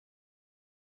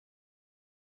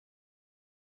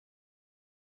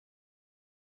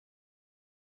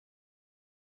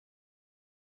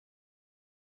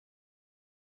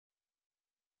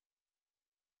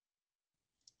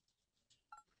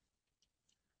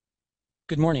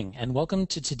Good morning and welcome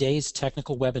to today's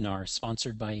technical webinar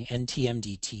sponsored by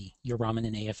NT-MDT, your Raman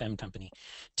and AFM company.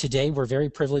 Today we're very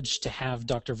privileged to have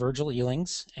Dr. Virgil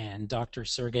Elings and Dr.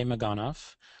 Sergey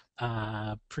Maganov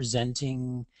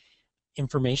presenting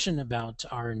information about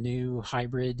our new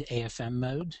hybrid AFM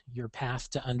mode, your path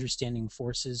to understanding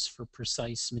forces for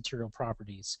precise material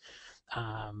properties.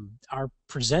 Our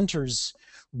presenters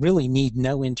really need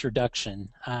no introduction.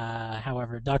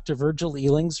 However, Dr. Virgil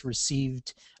Elings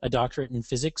received a doctorate in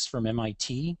physics from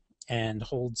MIT and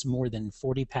holds more than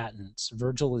 40 patents.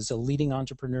 Virgil is a leading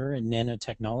entrepreneur in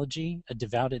nanotechnology, a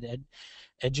devoted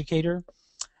educator,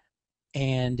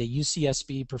 and a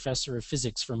UCSB professor of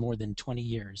physics for more than 20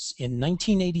 years. In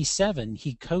 1987,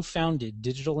 he co-founded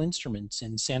Digital Instruments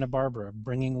in Santa Barbara,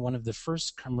 bringing one of the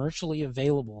first commercially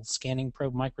available scanning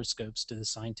probe microscopes to the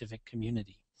scientific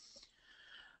community.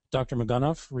 Dr.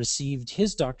 Maganov received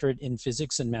his doctorate in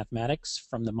physics and mathematics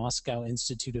from the Moscow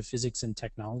Institute of Physics and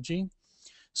Technology.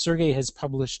 Sergey has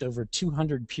published over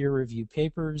 200 peer-reviewed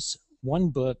papers, 1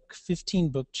 book, 15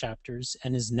 book chapters,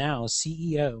 and is now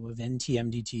CEO of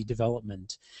NT-MDT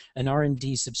Development, an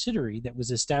R&D subsidiary that was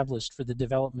established for the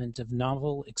development of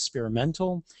novel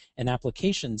experimental and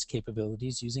applications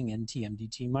capabilities using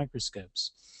NT-MDT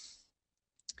microscopes.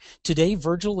 Today,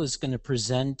 Virgil is going to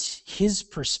present his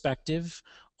perspective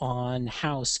on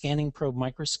how scanning probe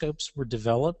microscopes were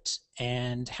developed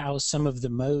and how some of the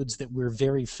modes that we're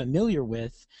very familiar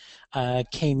with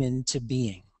came into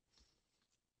being.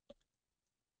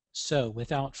 So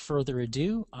without further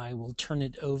ado, I will turn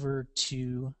it over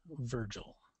to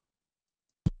Virgil.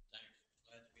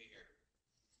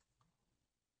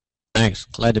 Thanks,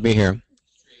 glad to be here.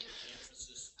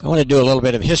 I want to do a little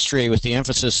bit of history with the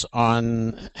emphasis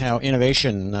on how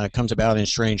innovation comes about in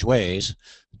strange ways,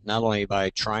 not only by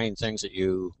trying things that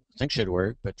you think should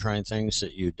work, but trying things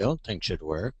that you don't think should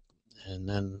work. And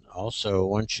then also,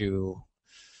 once you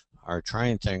are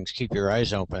trying things, keep your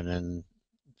eyes open and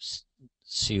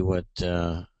see what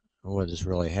is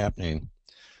really happening.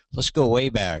 Let's go way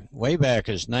back. Way back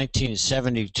is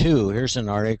 1972. Here's an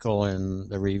article in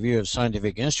the Review of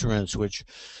Scientific Instruments, which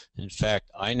in fact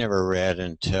I never read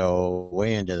until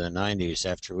way into the 90s,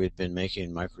 after we'd been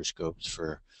making microscopes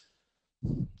for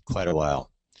quite a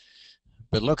while.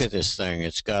 But look at this thing.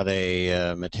 It's got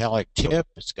a metallic tip,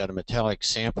 it's got a metallic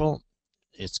sample,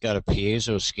 it's got a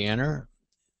piezo scanner.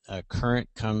 Current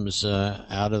comes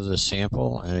out of the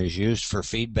sample and is used for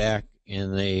feedback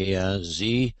in the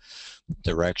Z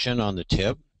direction on the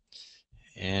tip,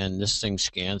 and this thing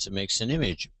scans and makes an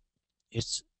image.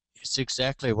 It's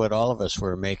exactly what all of us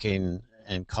were making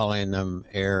and calling them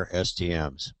air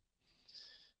STMs.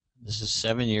 This is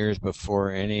 7 years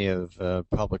before any of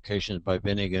publications by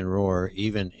Binnig and Rohr,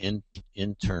 even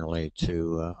internally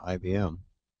to IBM.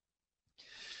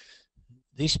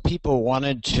 These people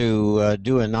wanted to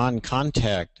do a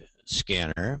non-contact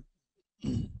scanner,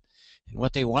 and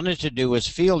what they wanted to do was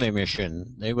field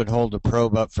emission. They would hold the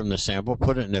probe up from the sample,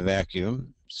 put it in a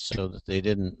vacuum so that they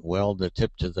didn't weld the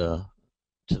tip to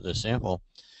the sample,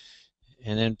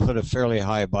 and then put a fairly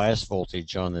high bias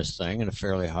voltage on this thing and a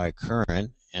fairly high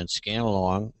current and scan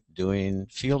along doing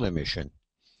field emission.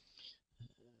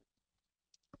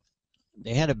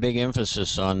 They had a big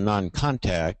emphasis on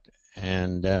non-contact,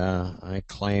 and I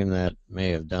claim that may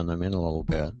have done them in a little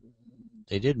bit.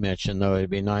 They did mention, though, it'd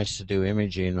be nice to do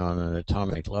imaging on an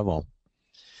atomic level.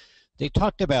 They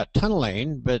talked about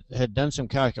tunneling, but had done some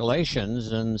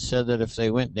calculations and said that if they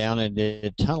went down and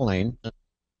did tunneling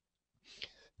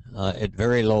at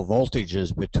very low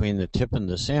voltages between the tip and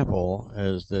the sample,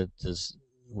 as that this,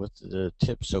 with the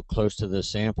tip so close to the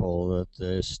sample, that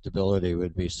the stability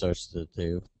would be such that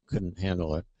they couldn't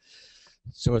handle it.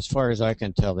 So as far as I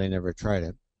can tell, they never tried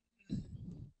it.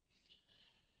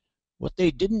 What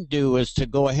they didn't do was to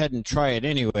go ahead and try it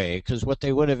anyway, because what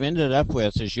they would have ended up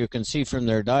with, as you can see from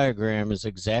their diagram, is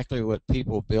exactly what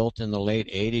people built in the late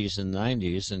 80s and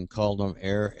 90s and called them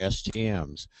air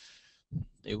STMs.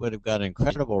 They would have got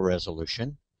incredible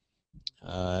resolution.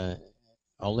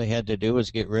 All they had to do was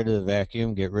get rid of the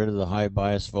vacuum, get rid of the high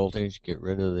bias voltage, get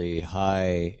rid of the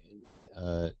high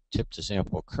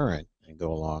tip-to-sample current, and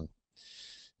go along.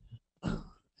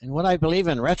 And what I believe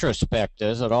in retrospect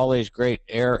is that all these great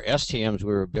air STMs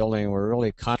we were building were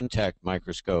really contact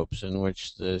microscopes in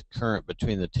which the current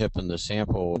between the tip and the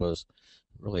sample was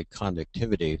really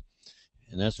conductivity,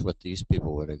 and that's what these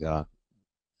people would have got.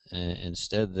 And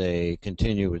instead they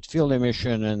continued with field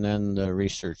emission, and then the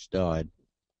research died.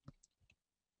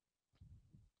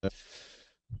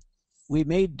 We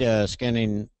made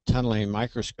scanning tunneling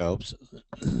microscopes,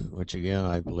 which again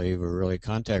I believe are really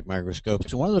contact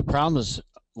microscopes. One of the problems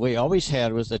we always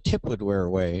had was the tip would wear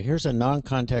away. Here's a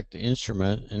non-contact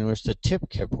instrument in which the tip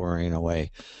kept wearing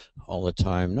away all the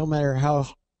time, no matter how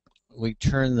we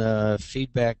turn the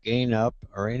feedback gain up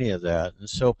or any of that. And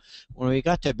so when we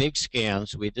got to big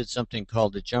scans, we did something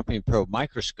called the jumping probe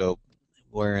microscope,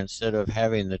 where instead of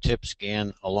having the tip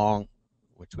scan along,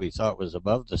 which we thought was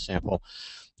above the sample,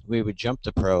 we would jump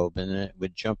the probe and it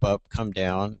would jump up, come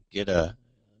down,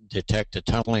 detect a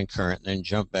tunneling current, and then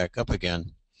jump back up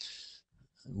again.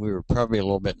 We were probably a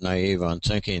little bit naive on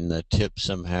thinking the tip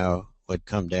somehow would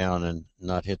come down and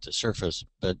not hit the surface,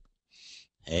 but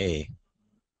hey,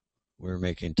 we're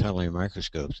making tunneling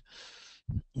microscopes.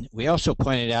 We also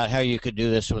pointed out how you could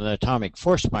do this with an atomic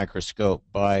force microscope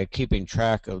by keeping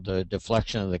track of the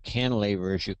deflection of the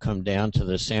cantilever as you come down to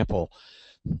the sample,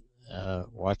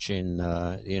 watching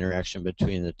the interaction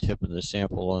between the tip and the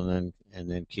sample, and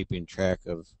then keeping track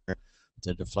of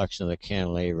the deflection of the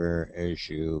cantilever as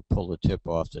you pull the tip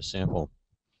off the sample.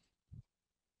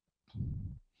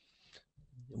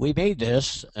 We made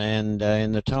this, and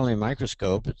in the tunneling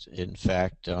microscope, in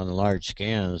fact, on large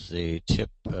scans, the tip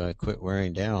quit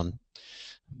wearing down.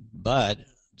 But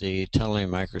the tunneling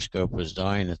microscope was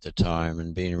dying at the time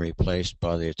and being replaced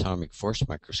by the atomic force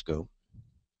microscope.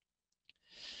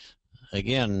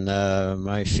 Again,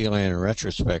 my feeling in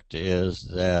retrospect is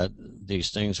that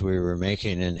these things we were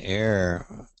making in air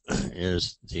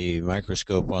is the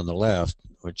microscope on the left,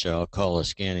 which I'll call a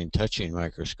scanning touching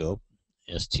microscope,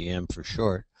 STM for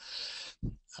short,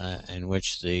 in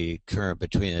which the current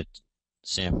between the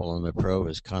sample and the probe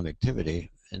is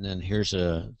conductivity. And then here's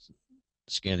a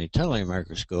scanning tunneling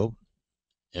microscope,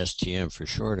 STM for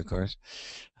short, of course,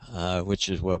 which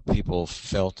is what people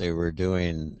felt they were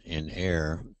doing in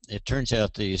air. It turns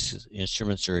out these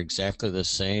instruments are exactly the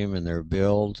same in their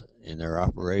build, in their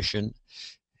operation,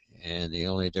 and the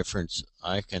only difference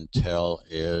I can tell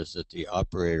is that the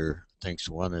operator thinks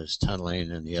one is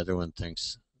tunneling and the other one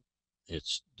thinks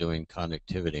it's doing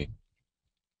conductivity.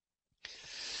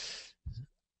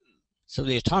 So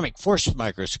the atomic force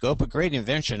microscope, a great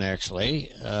invention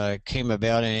actually, came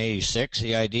about in '86.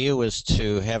 The idea was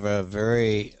to have a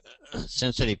very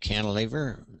sensitive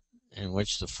cantilever in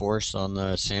which the force on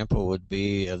the sample would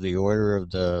be of the order of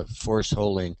the force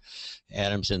holding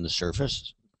atoms in the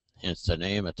surface, hence the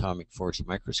name atomic force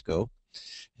microscope.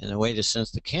 And the way to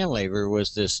sense the cantilever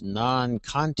was this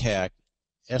non-contact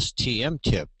STM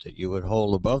tip that you would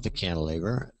hold above the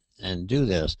cantilever and do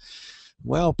this.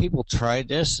 Well, people tried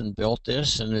this and built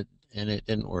this, and it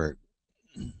didn't work.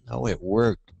 Oh, it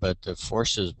worked, but the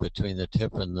forces between the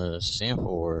tip and the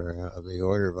sample were of the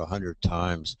order of 100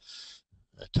 times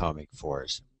atomic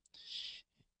force.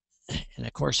 And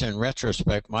of course, in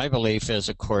retrospect, my belief is,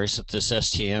 of course, that this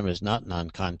STM is not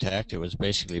non-contact. It was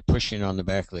basically pushing on the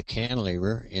back of the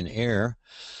cantilever in air,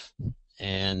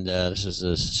 and this is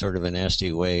a sort of a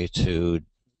nasty way to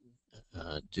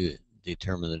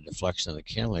determine the deflection of the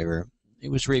cantilever. It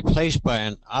was replaced by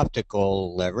an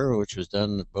optical lever, which was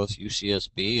done at both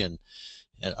UCSB and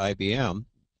at IBM.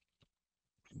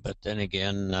 But then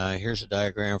again, here's a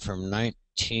diagram from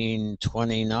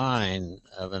 1929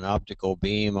 of an optical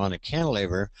beam on a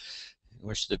cantilever, in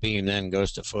which the beam then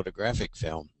goes to photographic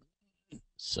film.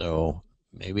 So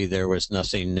maybe there was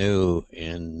nothing new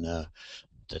in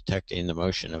detecting the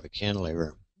motion of a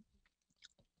cantilever.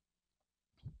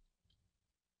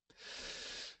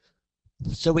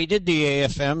 So we did the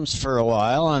AFMs for a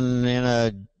while, and in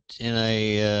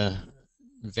a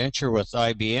venture with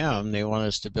IBM, they wanted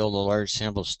us to build a large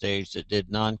sample stage that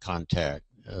did non-contact.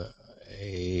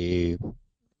 A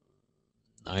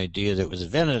idea that was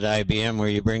invented at IBM, where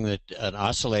you bring an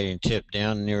oscillating tip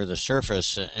down near the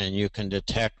surface, and you can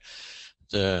detect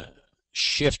the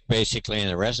shift basically in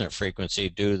the resonant frequency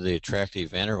due to the attractive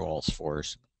van der Waals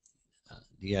force.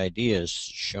 The idea is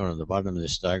shown on the bottom of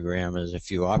this diagram is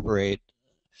if you operate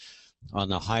on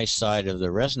the high side of the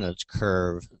resonance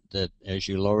curve, that as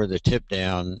you lower the tip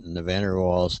down and the van der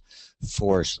Waals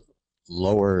force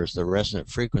lowers the resonant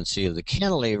frequency of the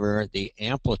cantilever, the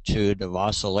amplitude of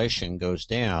oscillation goes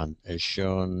down, as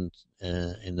shown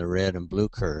in the red and blue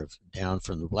curve, down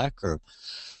from the black curve.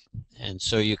 And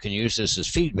so you can use this as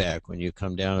feedback. When you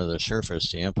come down to the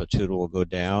surface, the amplitude will go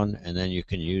down, and then you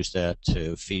can use that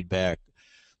to feedback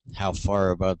how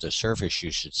far above the surface you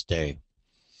should stay.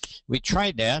 We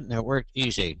tried that, and it worked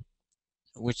easy,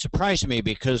 which surprised me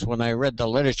because when I read the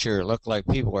literature, it looked like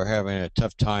people were having a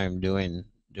tough time doing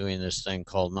this thing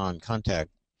called non-contact.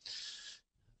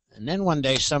 And then one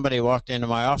day somebody walked into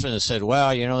my office and said,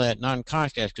 well, you know, that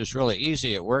non-contact is really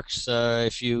easy. It works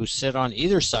if you sit on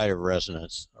either side of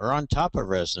resonance or on top of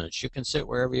resonance. You can sit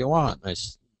wherever you want. I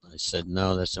said,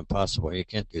 no, that's impossible. You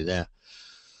can't do that.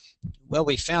 Well,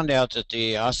 we found out that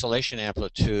the oscillation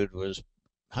amplitude was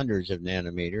hundreds of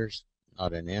nanometers,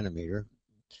 not a nanometer.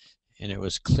 And it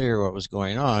was clear what was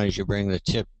going on. As you bring the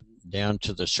tip down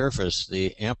to the surface,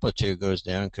 the amplitude goes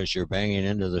down because you're banging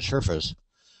into the surface.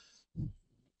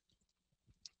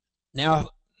 Now,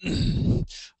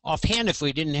 offhand, if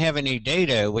we didn't have any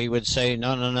data, we would say,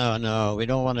 no, we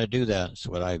don't want to do that. That's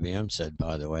what IBM said,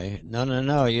 by the way.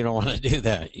 No, you don't want to do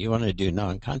that. You want to do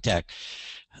non-contact.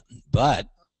 But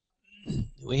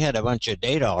we had a bunch of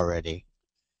data already,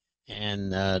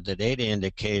 and the data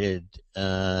indicated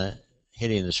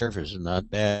hitting the surface is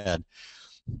not bad.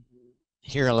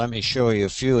 Here, let me show you a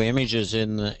few images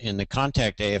in the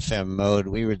contact AFM mode.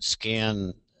 We would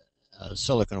scan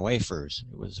silicon wafers.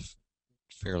 It was a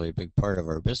fairly big part of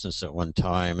our business at one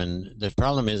time. And the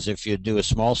problem is, if you do a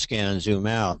small scan and zoom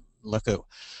out, look at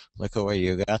what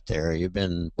you got there. You've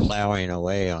been plowing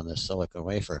away on the silicon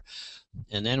wafer.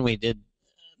 And then we did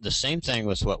the same thing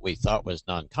with what we thought was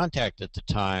non-contact at the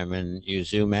time, and you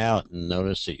zoom out and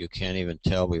notice that you can't even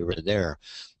tell we were there.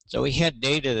 So we had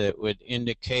data that would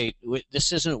indicate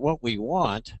this isn't what we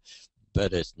want,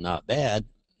 but it's not bad.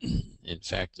 In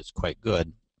fact, it's quite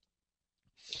good.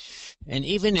 And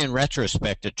even in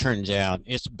retrospect, it turns out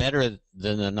it's better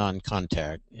than the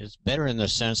non-contact. It's better in the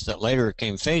sense that later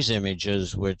came phase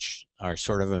images, which are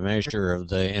sort of a measure of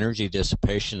the energy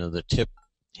dissipation of the tip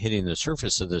hitting the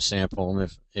surface of the sample. And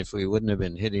if we wouldn't have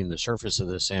been hitting the surface of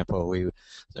the sample,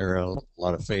 there are a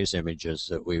lot of phase images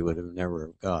that we would have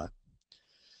never got.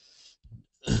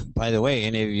 By the way,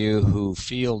 any of you who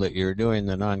feel that you're doing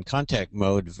the non-contact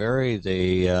mode, vary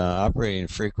the operating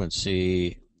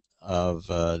frequency of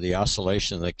the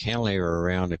oscillation of the cantilever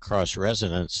around across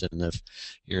resonance. And if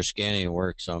your scanning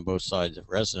works on both sides of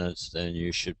resonance, then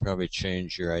you should probably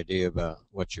change your idea about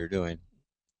what you're doing.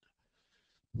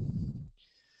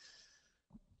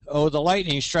 Oh, the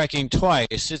lightning striking twice.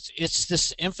 It's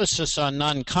this emphasis on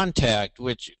non-contact,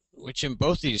 which in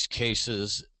both these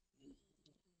cases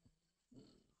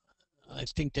I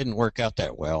think didn't work out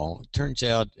that well. It turns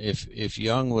out if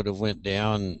Young would have went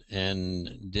down and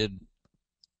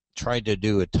tried to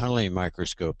do a tunneling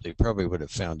microscope, they probably would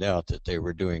have found out that they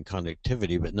were doing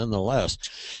conductivity. But nonetheless,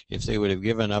 if they would have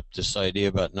given up this idea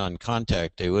about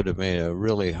non-contact, they would have made a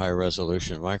really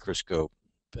high-resolution microscope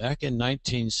back in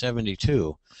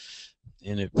 1972,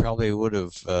 and it probably would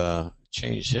have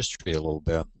changed history a little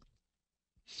bit.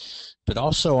 But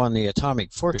also on the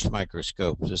atomic force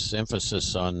microscope, this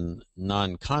emphasis on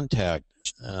non-contact,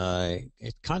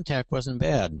 contact wasn't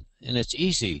bad, and it's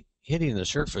easy. Hitting the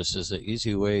surface is an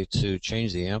easy way to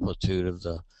change the amplitude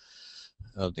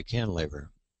of the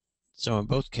cantilever. So in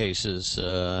both cases,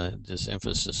 this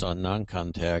emphasis on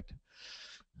non-contact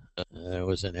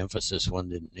was an emphasis one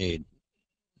didn't need.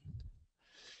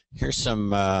 Here's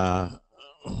some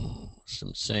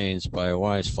sayings by a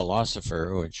wise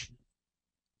philosopher, which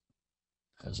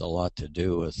has a lot to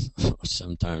do with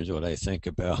sometimes what I think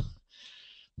about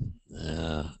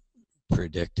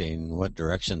predicting what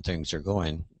direction things are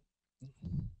going.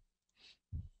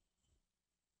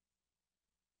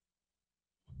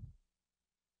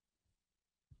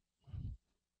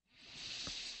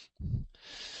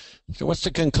 So what's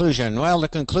the conclusion? Well, the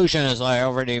conclusion, as I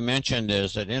already mentioned,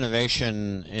 is that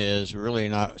innovation is really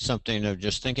not something of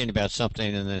just thinking about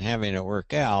something and then having it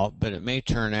work out, but it may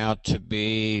turn out to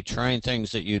be trying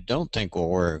things that you don't think will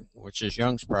work, which is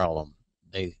Young's problem.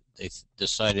 They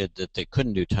decided that they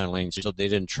couldn't do tunneling, so they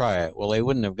didn't try it. Well, they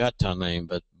wouldn't have got tunneling,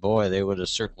 but boy, they would have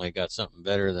certainly got something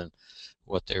better than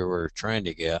what they were trying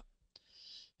to get.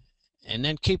 And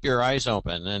then keep your eyes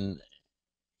open, and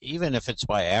even if it's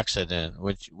by accident,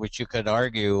 which you could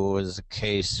argue was the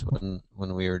case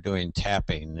when we were doing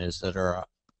tapping, is that our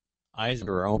eyes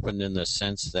were opened in the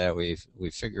sense that we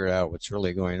figured out what's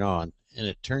really going on. And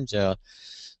it turns out,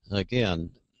 again,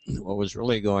 what was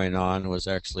really going on was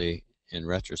actually, in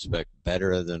retrospect,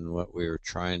 better than what we were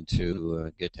trying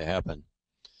to get to happen.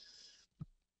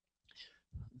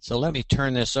 So let me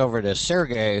turn this over to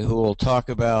Sergey, who will talk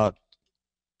about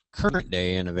current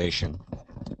day innovation.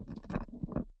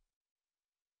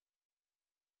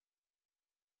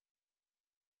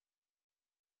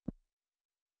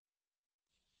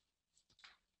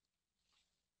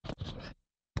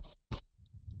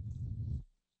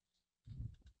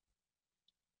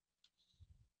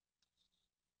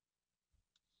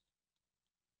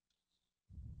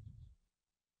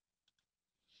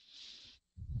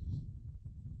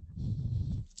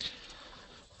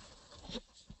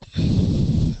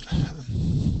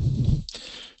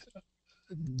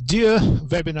 Dear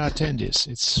webinar attendees,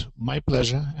 it's my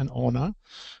pleasure and honor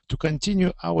to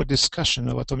continue our discussion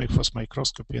of atomic force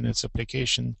microscopy and its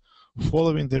application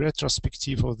following the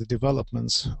retrospective of the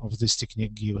developments of this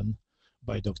technique given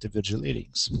by Dr. Virgil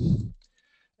Eddings.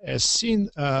 As seen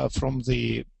from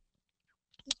the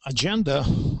agenda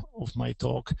of my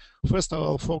talk, first I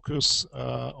will focus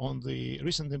on the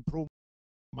recent improvement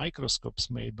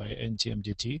microscopes made by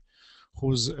NT-MDT,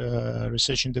 whose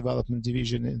research and development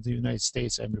division in the United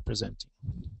States I'm representing.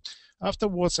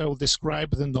 Afterwards, I will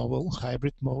describe the novel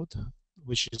hybrid mode,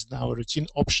 which is now routine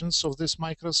options of this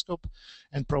microscope,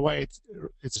 and provide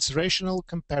its rational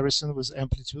comparison with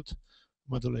amplitude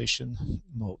modulation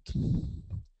mode.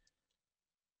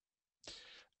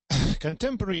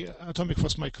 Contemporary atomic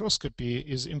force microscopy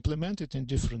is implemented in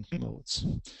different modes.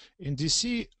 In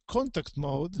DC contact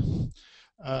mode,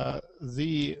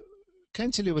 the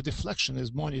cantilever deflection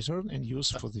is monitored and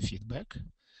used for the feedback.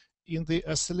 In the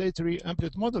oscillatory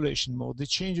amplitude modulation mode, the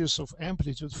changes of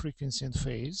amplitude, frequency, and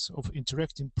phase of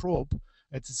interacting probe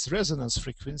at its resonance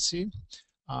frequency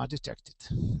are detected.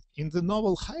 In the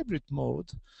novel hybrid mode,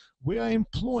 we are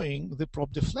employing the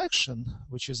probe deflection,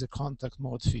 which is a contact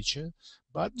mode feature,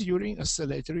 but during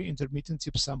oscillatory intermittent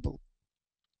tip sample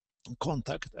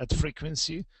contact at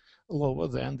frequency lower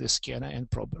than the scanner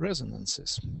and probe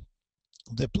resonances.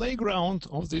 The playground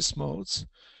of these modes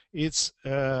is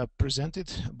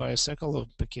presented by a circle of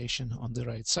application on the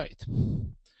right side.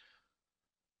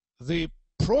 The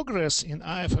progress in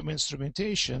AFM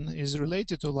instrumentation is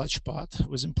related to a large part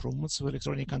with improvements of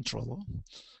electronic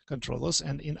controllers,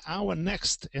 and in our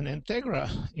next and Integra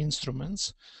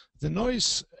instruments, the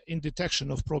noise in detection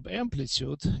of probe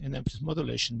amplitude in amplitude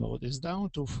modulation mode is down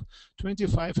to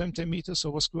 25 femtometers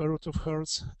over square root of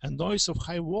hertz, and noise of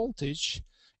high voltage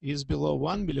is below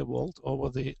 1 millivolt over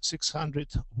the 600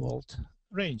 volt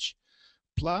range.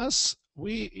 Plus,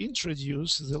 we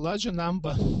introduce the larger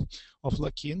number of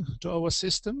lock-in to our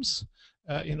systems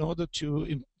in order to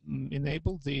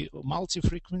enable the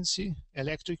multi-frequency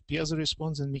electric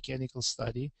piezoresponse and mechanical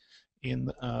study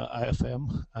in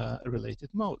AFM related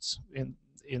modes, in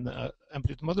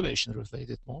amplitude modulation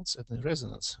related modes and in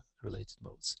resonance related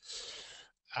modes.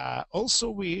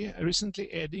 Also, we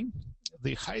recently adding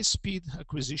the high-speed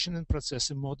acquisition and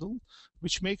processing model,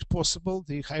 which makes possible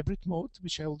the hybrid mode,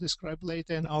 which I will describe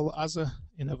later, and all other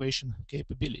innovation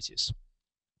capabilities.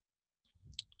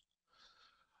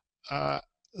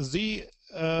 The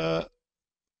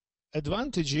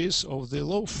advantages of the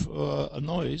low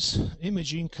noise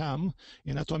imaging come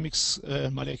in atomic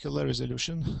molecular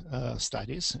resolution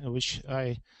studies, which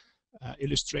I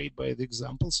illustrate by the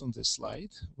examples on this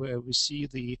slide, where we see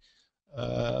the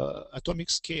atomic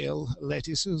scale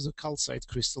lattices of calcite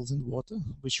crystals in water,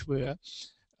 which were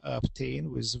obtained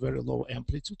with very low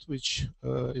amplitude, which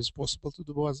is possible to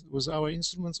do with our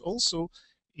instruments. Also,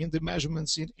 in the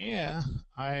measurements in air,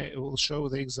 I will show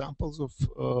the examples of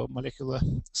molecular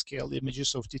scale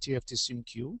images of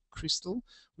TTF-TCNQ crystal,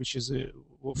 which is a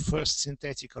first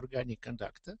synthetic organic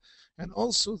conductor, and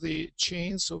also the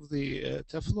chains of the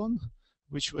Teflon,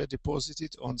 which were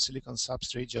deposited on silicon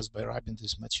substrate just by rubbing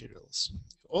these materials.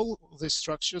 All these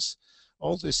structures,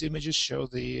 all these images show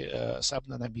the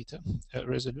sub-nanometer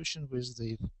resolution with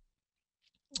the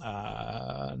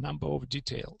number of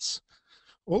details.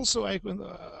 Also,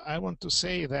 I want to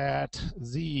say that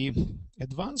the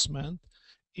advancement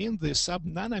in the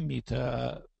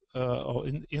sub-nanometer or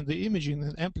in the imaging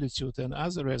and amplitude and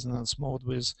other resonance mode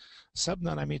with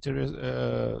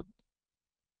sub-nanometer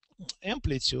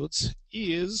amplitudes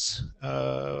is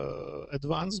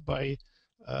advanced by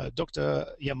Dr.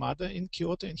 Yamada in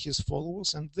Kyoto and his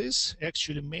followers, and this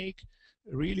actually make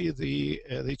really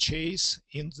the chase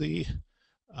in the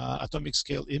atomic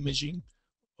scale imaging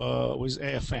with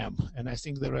AFM, and I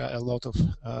think there are a lot of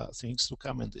things to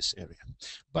come in this area.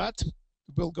 But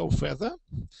we'll go further,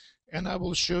 and I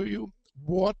will show you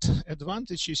what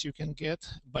advantages you can get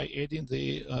by adding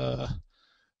the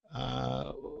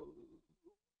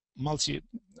multiple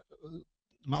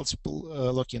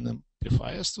lock-in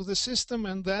amplifiers to the system,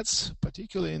 and that's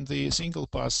particularly in the single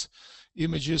pass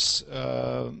images,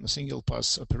 single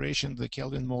pass operation, the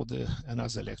Kelvin mode and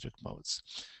other electric modes.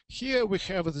 Here we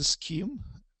have the scheme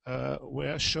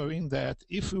where showing that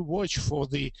if we watch for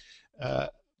the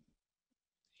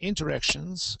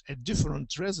interactions at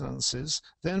different resonances,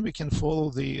 then we can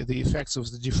follow the effects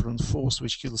of the different force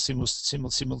which will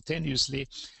simultaneously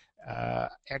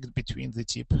act between the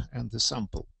tip and the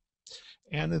sample.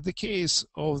 And in the case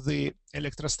of the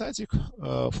electrostatic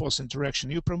force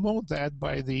interaction, you promote that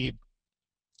by the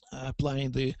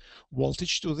applying the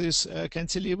voltage to this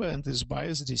cantilever and this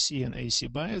bias, DC and AC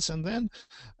bias, and then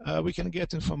we can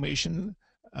get information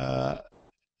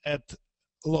at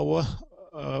lower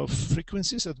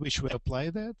frequencies at which we apply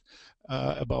that,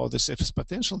 about the surface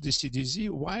potential, DC-DZ,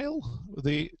 while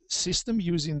the system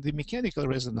using the mechanical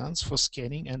resonance for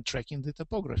scanning and tracking the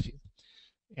topography.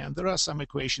 And there are some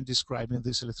equations describing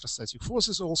these electrostatic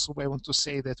forces. Also, I want to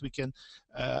say that we can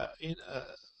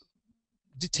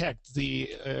detect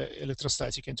the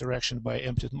electrostatic interaction by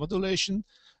amplitude modulation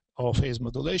or phase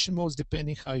modulation modes,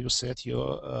 depending how you set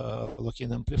your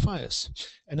lock-in amplifiers.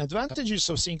 And advantages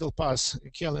of single pass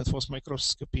Kelvin force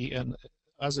microscopy and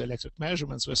other electric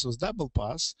measurements versus double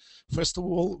pass: first of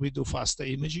all, we do faster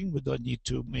imaging. We don't need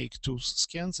to make 2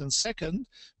 scans. And second,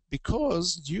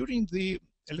 because during the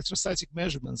electrostatic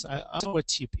measurements, our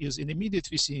tip is in immediate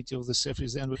vicinity of the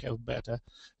surface, then we have better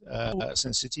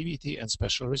sensitivity and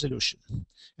spatial resolution.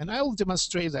 And I will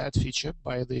demonstrate that feature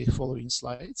by the following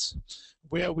slides,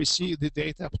 where we see the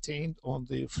data obtained on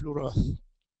the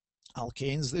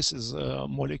fluoroalkanes. This is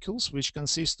molecules which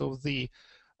consist of the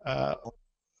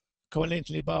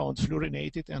covalently bound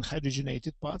fluorinated and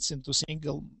hydrogenated parts into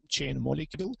single chain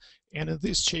molecule. And in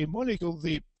this chain molecule,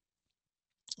 the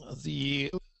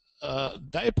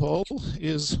dipole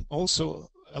is also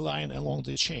aligned along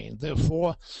the chain.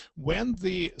 Therefore, when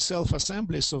the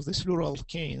self-assemblies of these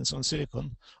fluoroalkanes on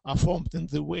silicon are formed in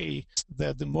the way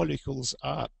that the molecules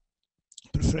are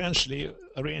preferentially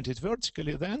oriented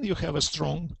vertically, then you have a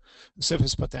strong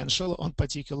surface potential on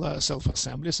particular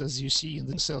self-assemblies, as you see in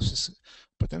the surface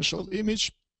potential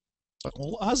image. But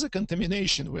all other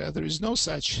contamination where there is no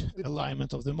such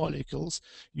alignment of the molecules,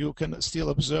 you can still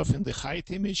observe in the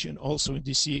height image and also in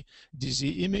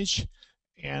DC-DZ image.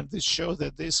 And this shows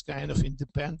that this kind of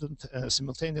independent,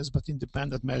 simultaneous but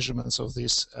independent measurements of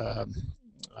these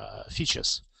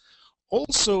features.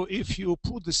 Also, if you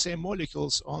put the same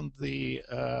molecules on the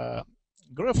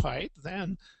graphite,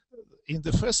 then in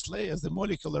the first layer, the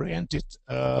molecule oriented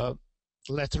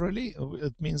laterally.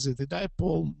 It means that the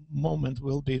dipole moment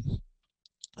will be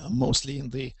mostly in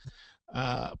the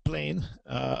plane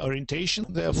orientation.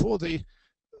 Therefore,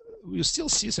 we still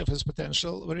see surface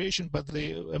potential variation, but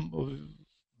they will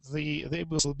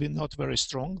be not very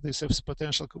strong. The surface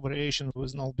potential variation will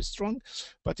not be strong.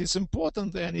 But it's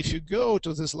important then, if you go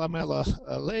to these lamellar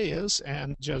layers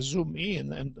and just zoom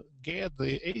in and get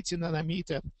the 80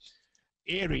 nanometer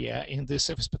area in the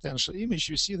surface potential image,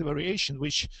 you see the variation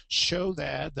which show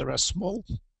that there are small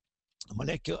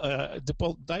molecular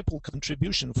dipole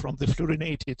contribution from the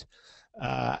fluorinated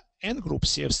N group,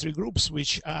 CF3 groups,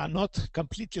 which are not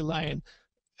completely lined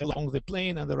along the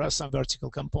plane, and there are some vertical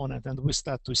component, and we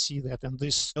start to see that. And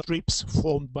these strips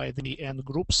formed by the N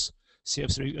groups,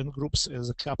 CF3 N groups, is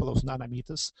a couple of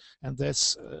nanometers, and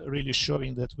that's really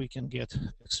showing that we can get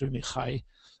extremely high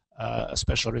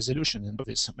spatial resolution in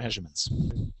these measurements.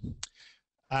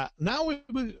 Now we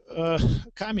will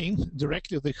coming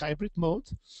directly to the hybrid mode,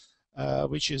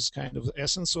 which is kind of the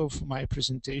essence of my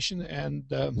presentation. And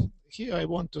here I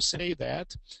want to say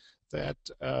that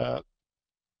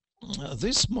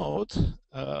this mode,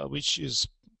 which is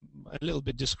a little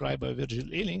bit described by Virgil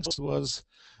Ehlings, was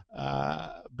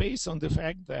based on the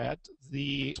fact that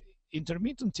the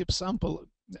intermittent tip sample,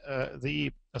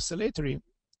 the oscillatory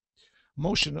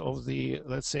motion of the,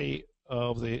 let's say,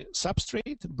 of the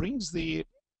substrate brings the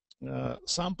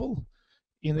sample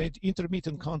in an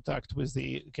intermittent contact with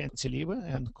the cantilever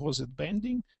and causes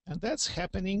bending, and that's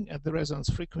happening at the resonance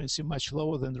frequency much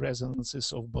lower than the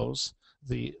resonances of both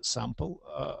the sample,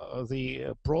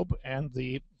 the probe, and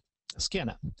the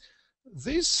scanner.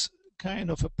 This kind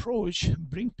of approach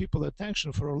brings people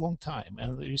attention for a long time,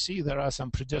 and you see there are some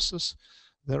predecessors.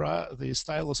 There are the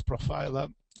stylus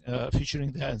profiler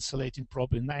featuring the oscillating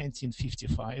probe in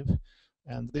 1955.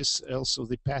 And this also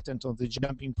the patent on the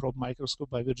jumping probe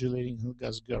microscope by Virgil Ehlings and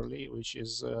Gus Gurley, which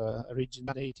is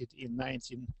originated in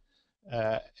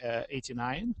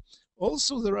 1989.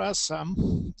 Also, there are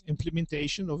some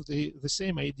implementation of the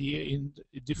same idea in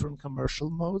different commercial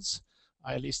modes.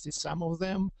 I listed some of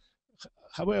them.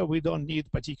 However, we don't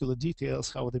need particular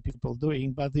details how the people are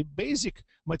doing, but the basic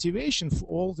motivation for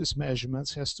all these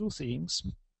measurements has 2 things.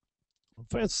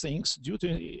 First things, due to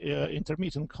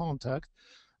intermittent contact,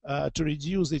 to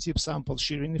reduce the tip sample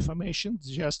shearing information,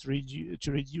 just to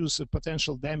reduce the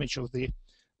potential damage of the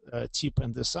tip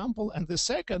and the sample. And the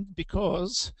second,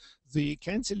 because the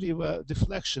cantilever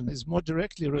deflection is more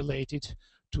directly related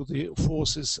to the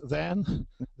forces, then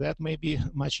that may be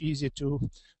much easier to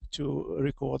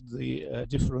record the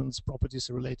difference properties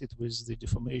related with the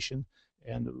deformation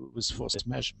and with force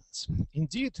measurements.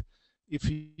 Indeed, if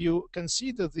you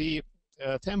consider the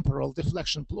temporal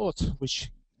deflection plot,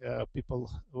 which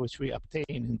we obtain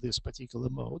in this particular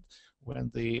mode,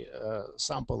 when the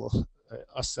sample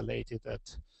oscillated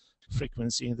at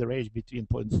frequency in the range between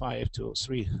 0.5 to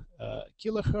 3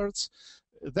 kilohertz.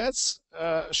 That's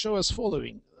show us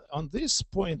following. On this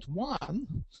point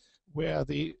 1, where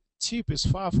the tip is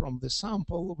far from the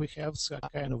sample, we have some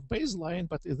kind of baseline,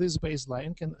 but this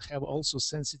baseline can have also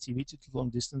sensitivity to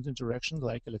long-distance interaction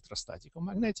like electrostatic or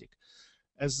magnetic.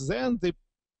 As then the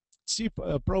tip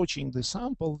approaching the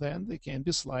sample, then there can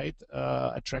be slight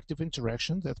attractive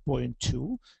interaction at point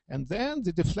 2, and then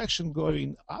the deflection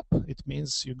going up. It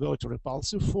means you go to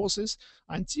repulsive forces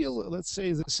until, let's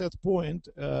say, the set point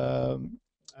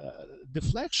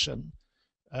deflection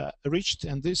reached,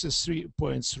 and this is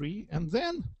 3.3, and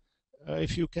then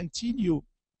if you continue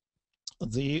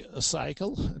the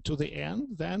cycle to the end,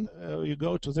 then you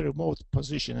go to the remote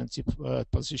position and tip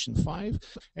position 5,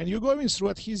 and you're going through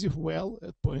adhesive well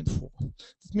at point 4.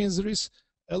 That means there is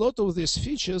a lot of these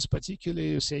features,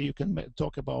 particularly, say, you can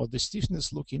talk about the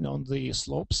stiffness looking on the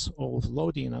slopes of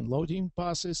loading and unloading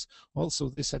passes, also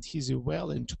this adhesive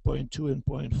well into point 2 and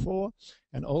point 4,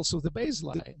 and also the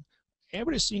baseline.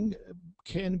 Everything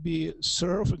can be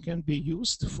served and can be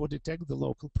used for detect the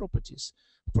local properties.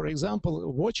 For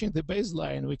example, watching the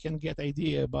baseline, we can get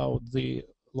idea about the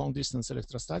long-distance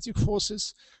electrostatic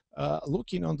forces.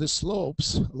 Looking on the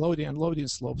slopes, loading and unloading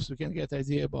slopes, we can get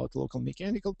idea about local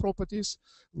mechanical properties.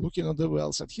 Looking on the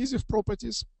well's adhesive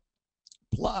properties.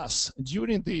 Plus,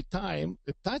 during the time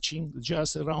touching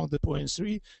just around the point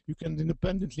 3, you can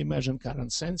independently measure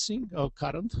current sensing or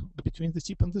current between the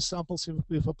tip and the samples if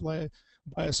we apply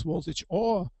bias voltage,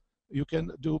 or you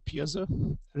can do piezo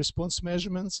response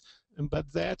measurements, but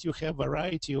that you have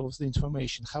variety of the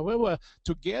information. However,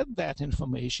 to get that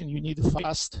information, you need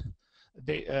fast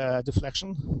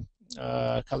deflection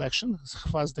collection,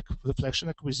 fast deflection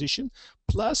acquisition,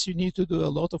 plus you need to do a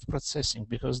lot of processing,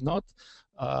 because not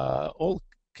all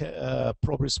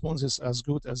probe responses as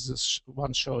good as this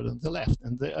one showed on the left,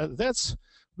 and that's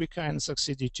we kind of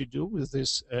succeeded to do with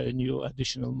this new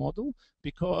additional model,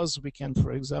 because we can,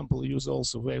 for example, use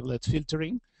also wavelet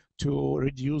filtering to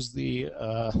reduce the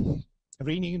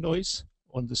ringing noise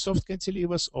on the soft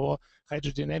cantilevers or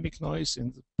hydrodynamic noise,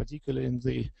 in particular in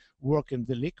the work in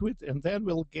the liquid, and then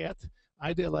we'll get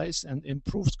idealized and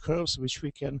improved curves, which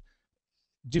we can,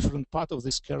 different part of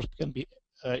this curve can be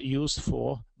used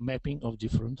for mapping of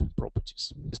different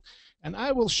properties. And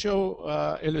I will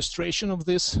show illustration of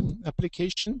this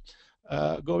application,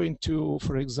 going to,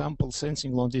 for example,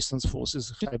 sensing long distance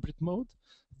forces hybrid mode.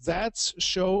 That's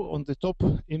show on the top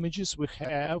images. We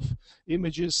have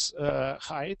images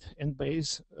height and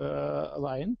base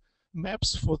line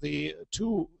maps for the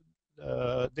two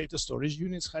data storage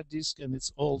units, hard disk and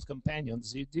its old companion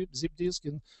zip disk.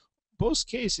 In both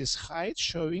cases, height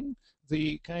showing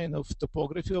the kind of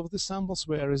topography of the samples,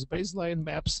 whereas baseline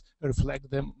maps reflect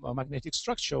the magnetic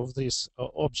structure of these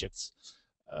objects.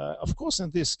 Of course, in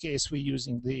this case, we're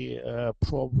using the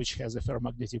probe which has a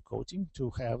ferromagnetic coating to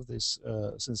have this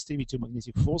sensitivity to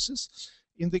magnetic forces.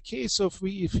 In the case of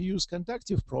if we use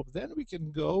conductive probe, then we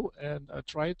can go and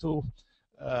try to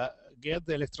get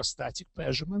the electrostatic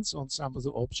measurements on some of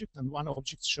the object, and one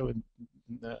object shown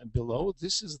below.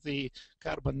 This is the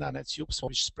carbon nanotubes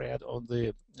which spread on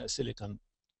the silicon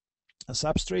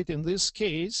substrate. In this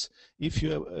case, if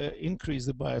you increase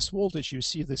the bias voltage, you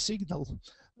see the signal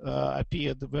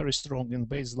appeared very strong in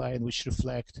baseline, which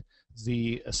reflect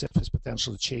the surface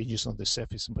potential changes on the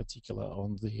surface, in particular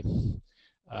on the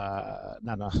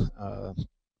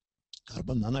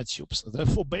carbon nanotubes.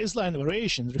 Therefore, baseline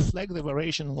variation reflect the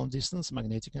variation in long distance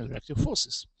magnetic and electric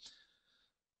forces.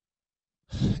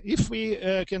 If we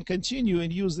can continue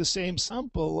and use the same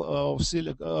sample of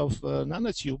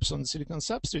nanotubes on the silicon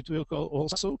substrate, we will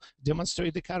also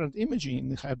demonstrate the current imaging in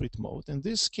the hybrid mode. In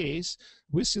this case,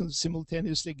 we're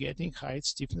simultaneously getting height,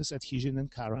 stiffness, adhesion,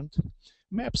 and current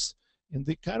maps. In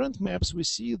the current maps, we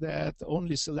see that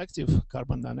only selective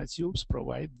carbon nanotubes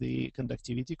provide the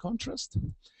conductivity contrast,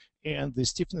 and the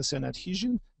stiffness and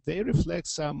adhesion, they reflect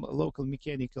some local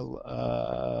mechanical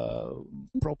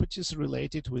properties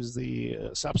related with the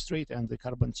substrate and the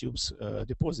carbon tubes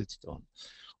deposited on.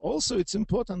 Also, it's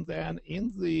important then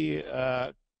in the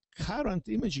current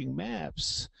imaging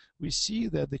maps, we see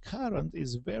that the current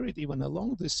is varied even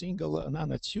along the single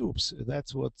nanotubes.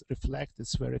 That's what reflects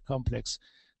this very complex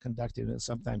conductive and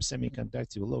sometimes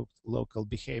semiconductive local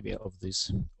behavior of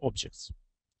these objects.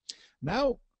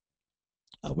 Now,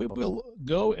 we will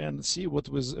go and see what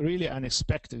was really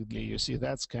unexpectedly. You see,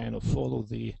 that's kind of follow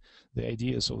the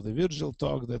ideas of the Virgil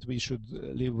talk, that we should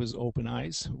live with open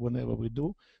eyes whenever we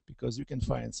do, because you can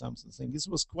find something. This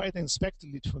was quite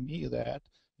unexpectedly for me, that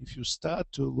if you start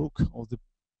to look at the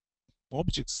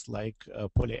objects like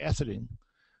polyethylene,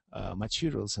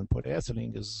 materials, and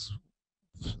polyethylene is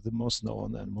the most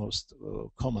known and most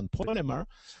common polymer.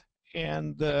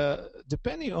 And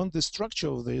depending on the structure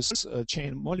of this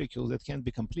chain molecule, that can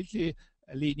be completely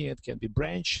linear, it can be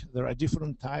branched. There are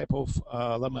different type of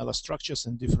lamellar structures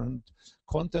and different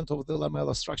content of the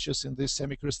lamellar structures in this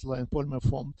semicrystalline polymer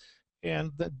form.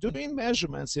 And doing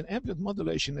measurements in ambient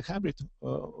modulation in hybrid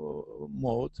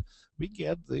mode, we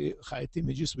get the height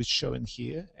images which shown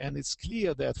here. And it's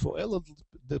clear that for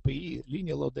LLDPE,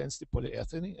 linear low density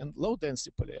polyethylene, and low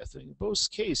density polyethylene, in both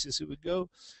cases, if we go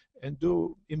and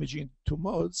do imaging two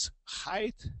modes,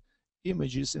 height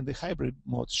images in the hybrid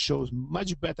mode shows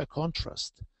much better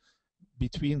contrast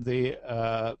between the,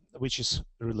 which is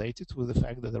related with the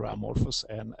fact that there are amorphous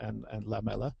and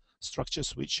lamellar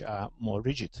structures which are more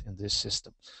rigid in this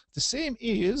system. The same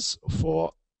is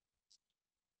for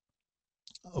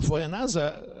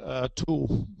another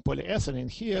two polyethylene.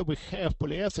 Here we have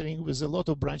polyethylene with a lot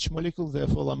of branch molecules,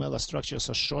 therefore lamellar structures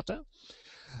are shorter.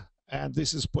 And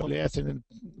this is polyethylene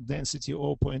density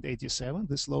 0.87,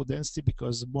 this low density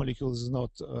because the molecule is not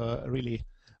really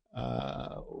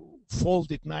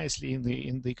folded nicely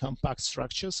in the compact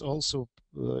structures. Also,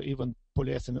 even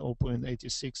polyethylene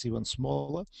 0.86, even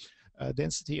smaller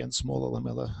density and smaller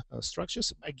lamellar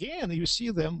structures. Again, you see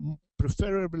them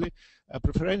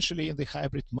preferentially in the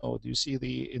hybrid mode. You see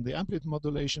in the ambient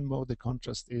modulation mode, the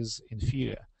contrast is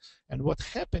inferior. And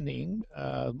what's happening,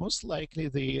 most likely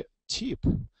the tip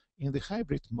in the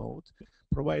hybrid mode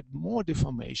provide more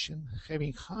deformation,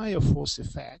 having higher force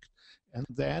effect, and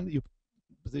then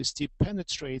this tip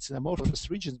penetrates in amorphous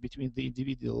regions between the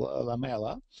individual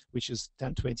lamella, which is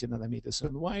 10-20 nanometers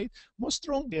in wide, more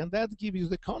strongly, and that gives you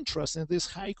the contrast, and this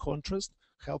high contrast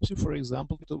helps you, for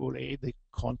example, to evaluate the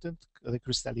content, the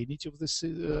crystallinity of this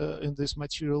in this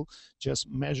material, just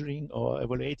measuring or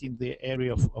evaluating the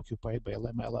area occupied by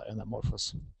lamella and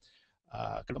amorphous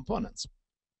components.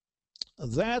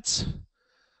 That's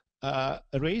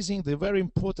raising the very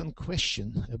important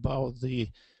question about the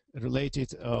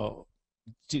related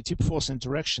tip force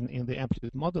interaction in the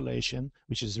amplitude modulation,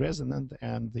 which is resonant,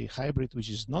 and the hybrid, which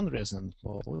is non-resonant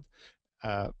mode.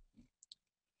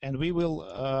 And we will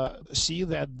see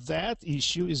that that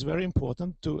issue is very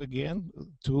important to, again,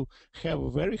 to have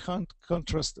a very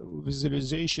contrast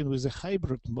visualization with the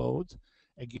hybrid mode.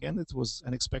 Again, it was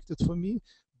unexpected for me,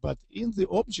 but in the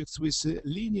objects with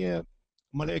linear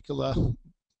molecular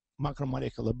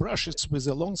macromolecular brushes with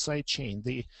a long side chain.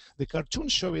 The cartoon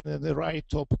showing in the right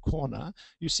top corner,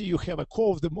 you see you have a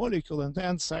core of the molecule and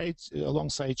then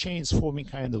alongside chains forming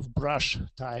kind of brush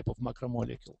type of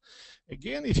macromolecule.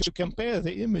 Again, if you compare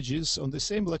the images on the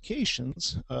same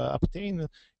locations obtained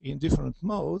in different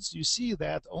modes, you see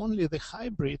that only the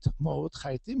hybrid mode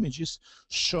height images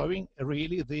showing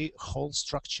really the whole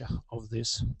structure of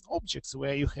these objects,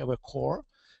 where you have a core,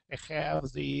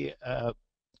 have the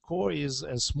core is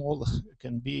as small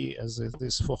can be as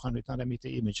this 400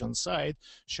 nanometer image on side,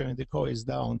 showing the core is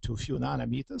down to a few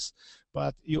nanometers.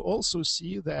 But you also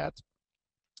see that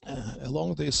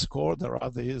along this core there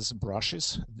are these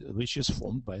brushes, which is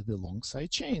formed by the long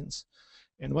side chains.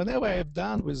 And whenever I have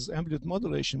done with ambient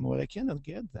modulation mode, I cannot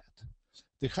get that.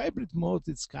 The hybrid mode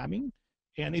is coming.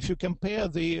 And if you compare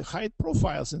the height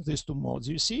profiles in these two modes,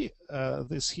 you see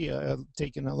this here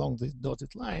taken along the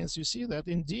dotted lines, you see that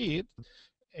indeed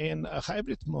in a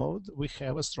hybrid mode, we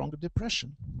have a stronger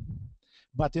depression.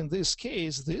 But in this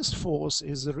case, this force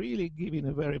is really giving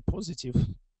a very positive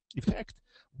effect.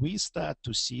 We start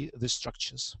to see the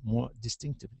structures more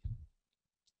distinctively.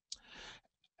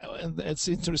 And it's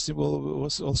interesting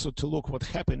was also to look what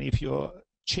happens if your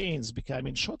chains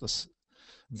becoming shorter.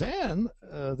 Then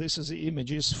this is the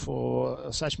images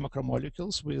for such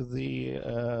macromolecules with the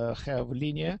have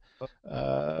linear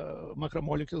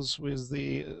macromolecules with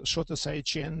the shorter side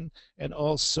chain, and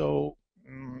also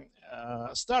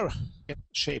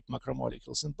star-shaped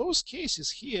macromolecules. In both cases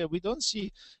here, we don't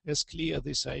see as clear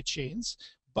the side chains,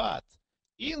 but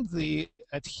in the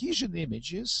adhesion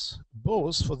images,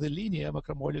 both for the linear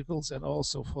macromolecules and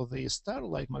also for the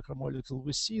star-like macromolecule,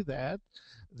 we see that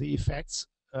the effects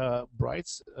bright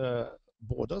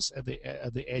borders at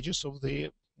the edges of the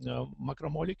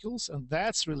macromolecules, and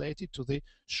that's related to the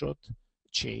short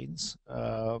chains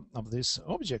of these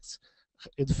objects.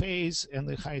 In phase and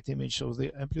the height image of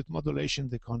the amplitude modulation,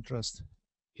 the contrast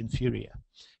inferior.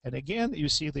 And again, you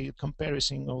see the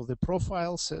comparison of the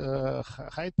profiles,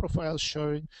 height profiles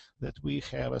showing that we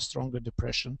have a stronger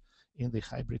depression in the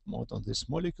hybrid mode on this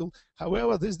molecule.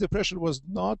 However, this depression was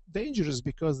not dangerous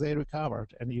because they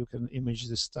recovered, and you can image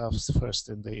the stuff first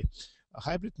in the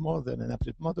hybrid mode, then in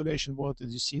amplitude modulation mode,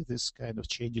 and you see this kind of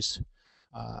changes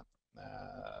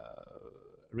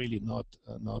really not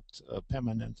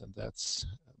permanent, and that's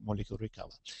molecular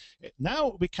recover.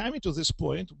 Now we come into this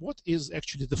point, what is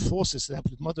actually the forces in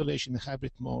amplitude modulation in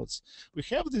hybrid modes? We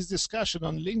have this discussion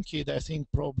on Linked, I think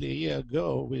probably a year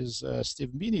ago, with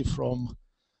Steve Meany from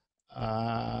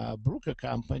Brooker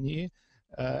Company,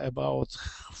 about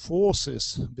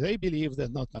forces. They believe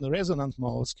that not resonant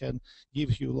modes can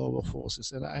give you lower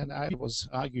forces, and I was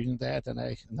arguing that, and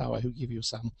now I will give you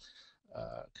some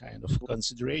kind of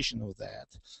consideration of that.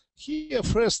 Here,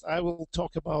 first, I will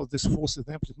talk about this force in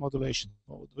amplitude modulation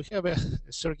mode. We have a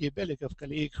Sergei Belikov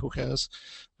colleague who has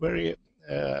very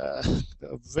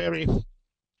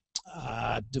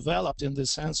developed in the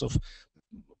sense of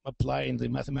applying the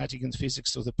mathematics and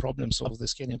physics to the problems of the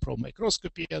scanning probe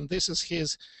microscopy, and this is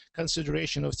his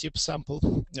consideration of tip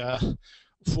sample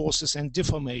forces and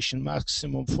deformation,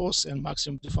 maximum force and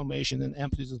maximum deformation in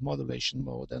amplitude modulation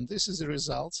mode. And this is the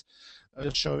results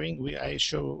showing, I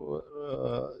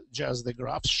show just the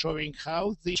graphs showing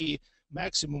how the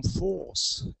maximum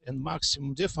force and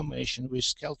maximum deformation, which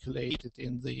is calculated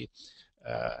in the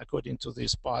according to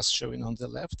this path showing on the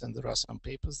left, and there are some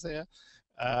papers there,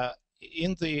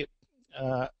 in the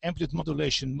amplitude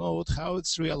modulation mode, how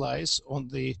it's realized on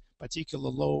the particular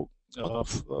low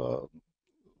of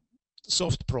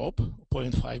soft probe,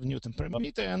 0.5 Newton per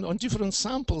meter, and on different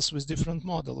samples with different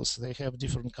models, they have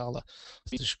different color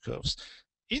curves.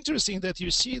 Interesting that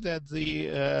you see that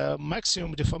the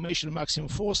maximum deformation, maximum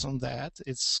force on that,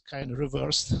 it's kind of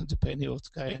reversed depending on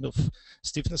what kind of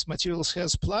stiffness materials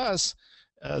has, plus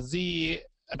the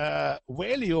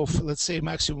value of, let's say,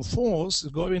 maximum force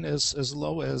going as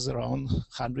low as around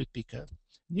 100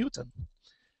 piconewton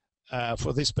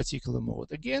for this particular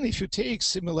mode. Again, if you take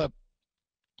similar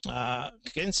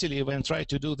cantilever and try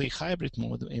to do the hybrid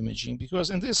mode imaging, because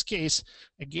in this case,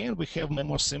 again, we have a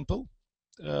more simple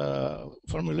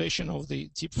formulation of the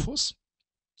tip force,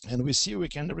 and we see we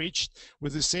can reach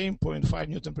with the same 0.5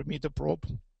 Newton per meter probe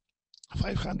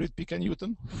 500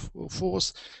 piconewton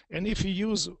force. And if you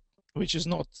use, which is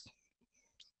not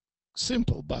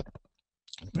simple, but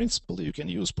in principle you can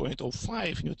use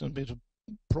 0.05 Newton per meter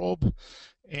probe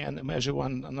and measure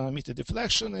 1 nanometer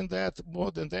deflection in that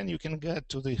mode, and then you can get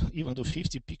to the even to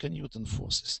 50 piconewton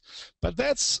forces. But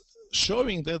that's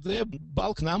showing that the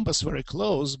bulk numbers very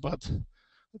close, but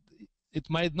it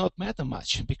might not matter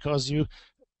much because you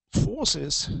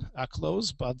forces are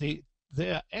close, but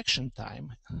their action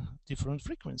time, different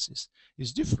frequencies,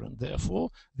 is different. Therefore,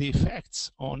 the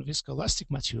effects on viscoelastic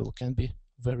material can be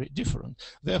very different.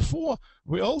 Therefore,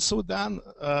 we also done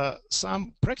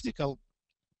some practical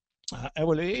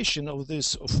evaluation of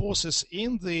these forces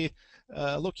in the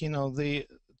looking at the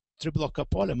tri-block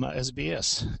copolymer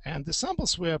SBS, and the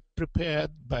samples were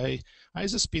prepared by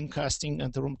isospin casting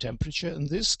at room temperature. In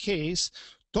this case,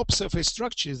 top surface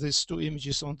structures, these two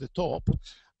images on the top,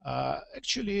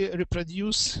 actually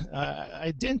reproduce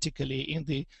identically in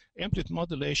the amplitude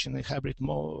modulation and hybrid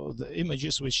mode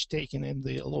images which taken in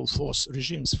the low force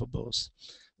regimes for both.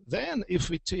 Then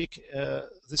if we take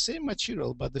the same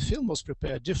material, but the film was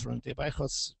prepared differently by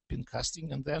hot spin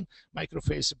casting, and then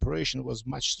microphase separation was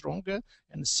much stronger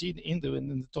and seen in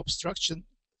the top structure,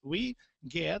 we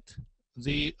get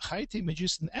the height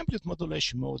images in amplitude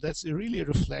modulation mode that really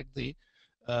reflect the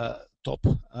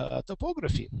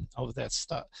topography of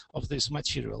that of this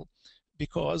material,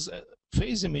 because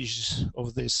phase image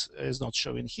of this is not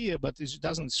showing here, but it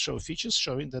doesn't show features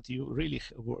showing that you really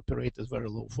operate at very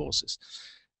low forces.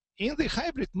 In the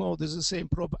hybrid mode is the same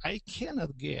probe. I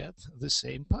cannot get the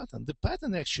same pattern. The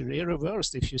pattern actually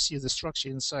reversed if you see the structure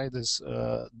inside this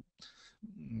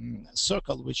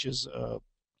circle, which is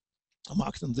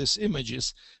marked in these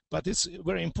images. But it's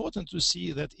very important to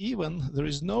see that even there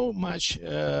is no much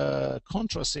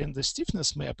contrast in the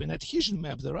stiffness map. In adhesion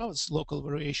map, there is local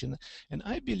variation. And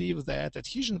I believe that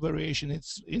adhesion variation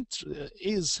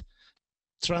is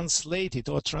translated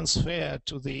or transferred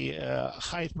to the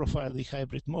height profile, the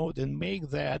hybrid mode, and make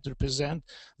that represent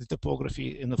the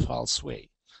topography in a false way.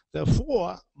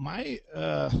 Therefore, my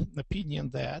opinion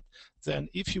that then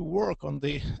if you work on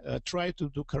the try to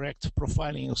do correct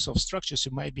profiling of soft structures,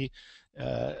 you might be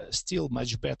still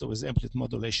much better with amplitude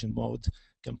modulation mode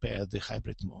compared to the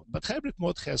hybrid mode. But hybrid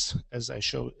mode has, as I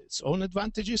show, its own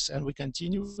advantages, and we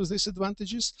continue with these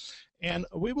advantages. And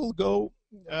we will go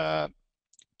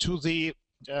to the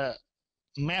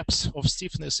maps of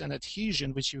stiffness and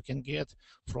adhesion which you can get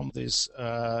from this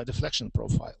deflection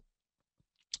profile.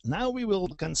 Now we will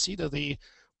consider the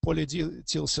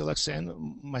polydietyl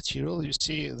material. You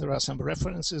see there are some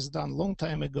references done long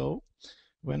time ago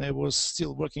when I was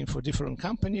still working for different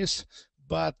companies,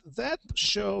 but that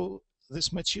show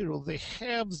this material, they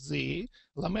have the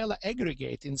lamella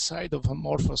aggregate inside of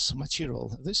amorphous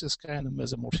material. This is kind of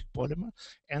mesomorphic polymer.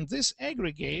 And this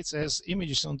aggregates, as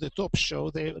images on the top show,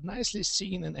 they're nicely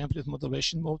seen in amplitude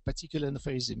modulation mode, particularly in the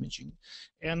phase imaging.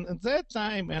 And at that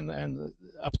time and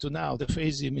up to now, the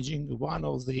phase imaging, one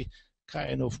of the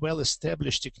kind of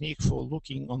well-established technique for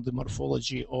looking on the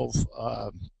morphology of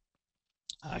a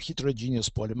heterogeneous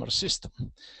polymer system.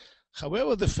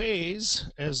 However, the phase,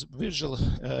 as visual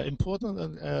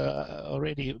important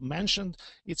already mentioned,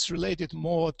 it's related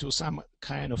more to some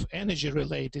kind of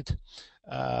energy-related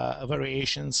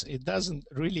variations. It doesn't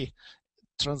really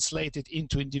translate it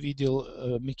into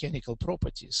individual mechanical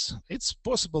properties. It's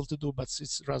possible to do, but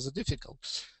it's rather difficult.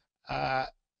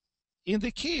 In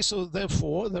the case of,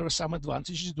 therefore, there are some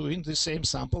advantages doing the same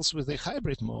samples with the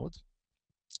hybrid mode,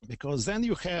 because then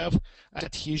you have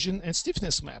adhesion and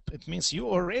stiffness map. It means you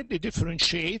already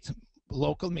differentiate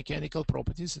local mechanical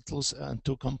properties at least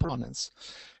two components.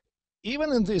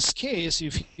 Even in this case,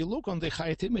 if you look on the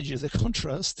height images, the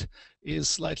contrast is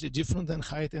slightly different than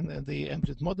height in the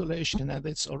amplitude modulation, and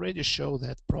it's already shown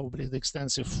that probably the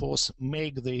extensive force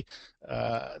make the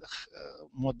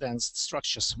more dense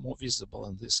structures more visible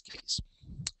in this case.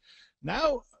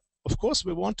 Now, of course,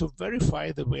 we want to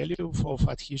verify the value of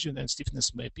adhesion and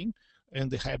stiffness mapping in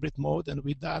the hybrid mode, and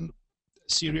we've done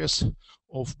a series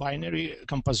of binary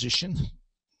composition,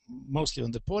 mostly on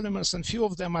the polymers, and few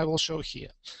of them I will show here.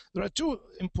 There are two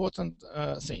important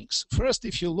things. First,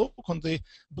 if you look on the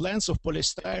blends of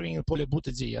polystyrene and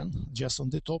polybutadiene, just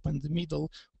on the top and the middle,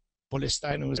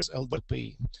 polystyrene with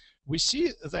LDPE, we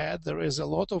see that there is a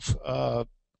lot of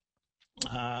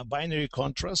binary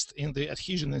contrast in the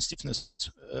adhesion and stiffness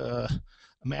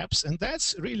maps, and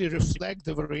that's really reflect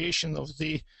the variation of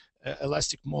the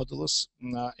elastic modulus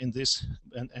in this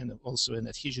and also in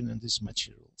adhesion in these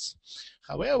materials.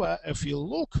 However, if you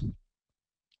look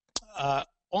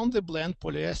on the blend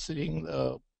polyethylene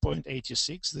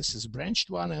 0.86, this is branched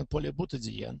one, and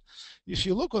polybutadiene, if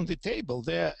you look on the table,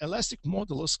 their elastic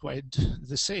modulus quite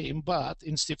the same, but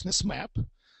in stiffness map,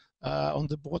 on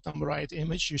the bottom right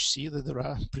image, you see that there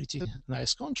are pretty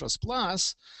nice contrasts.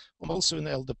 Plus, also in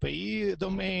LDPE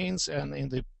domains and in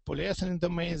the polyethylene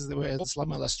domains, where it's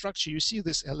lamellar structure, you see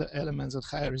these elements at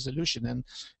higher resolution. And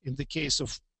in the case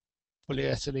of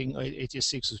polyethylene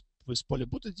 86 with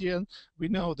polybutadiene, we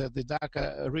know that the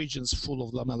darker regions full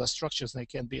of lamellar structures, they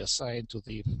can be assigned to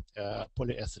the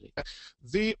polyethylene.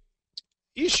 The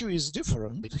issue is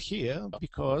different here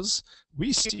because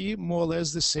we see more or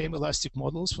less the same elastic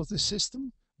models for the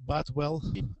system, but well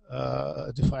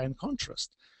defined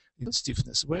contrast in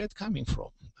stiffness. Where it's coming from?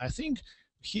 I think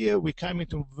here we come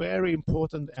into very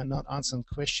important and not answered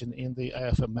question in the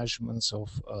AFM measurements of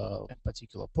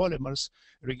particular polymers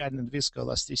regarding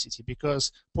viscoelasticity, because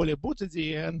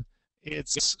polybutadiene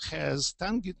has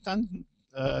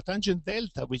tangent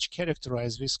delta, which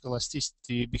characterize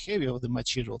viscoelasticity behavior of the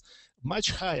material,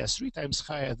 much higher, 3 times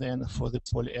higher than for the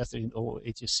polyethylene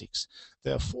 086.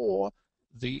 Therefore,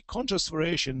 the contrast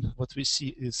variation, what we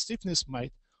see is stiffness,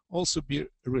 might also be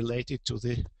related to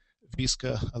the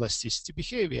viscoelasticity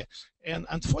behavior. And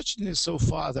unfortunately, so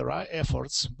far there are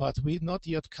efforts, but we not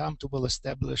yet come to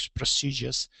well-established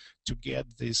procedures to get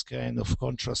this kind of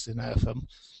contrast in AFM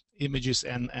images,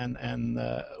 and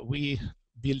we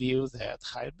believe that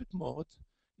hybrid mode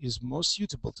is most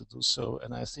suitable to do so.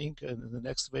 And I think in the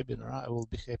next webinar, I will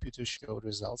be happy to show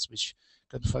results which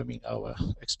confirming our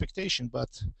expectation. But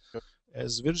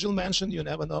as Virgil mentioned, you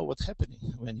never know what's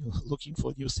happening when you're looking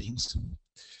for new things.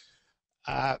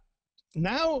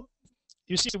 Now,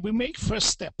 you see, we make first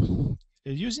step.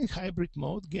 Using hybrid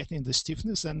mode, getting the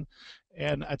stiffness and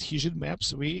adhesion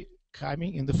maps, we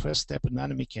coming in the first step in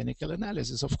nanomechanical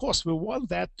analysis. Of course, we want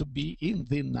that to be in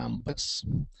the numbers.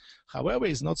 However,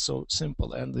 it's not so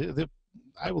simple, and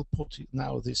I will put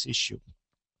now this issue.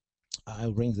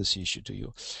 I'll bring this issue to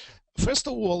you. First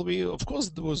of all, we, of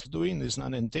course, was doing these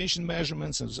non-intention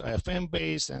measurements as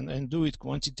IFM-based and do it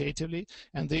quantitatively.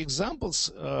 And the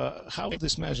examples how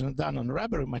this measurement done on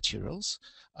rubber materials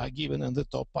are given in the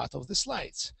top part of the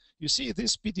slides. You see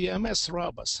these PDMS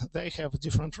rubbers, they have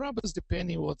different rubbers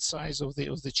depending what size of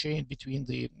the chain between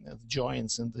the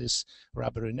joints in these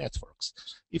rubbery networks.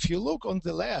 If you look on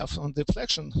the left, on the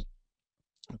flexion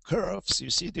curves, you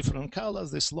see different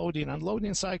colors, this loading and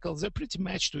unloading cycles, they're pretty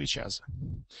matched to each other.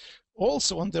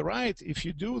 Also on the right, if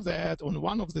you do that on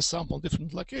one of the sample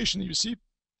different location, you see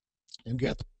you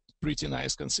get pretty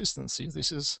nice consistency.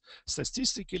 This is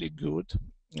statistically good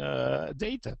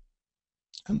data.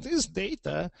 And this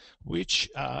data, which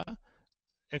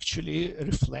actually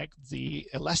reflect the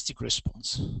elastic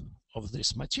response of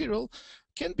this material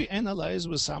can be analyzed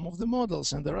with some of the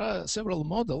models. And there are several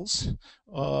models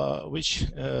which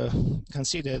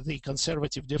consider the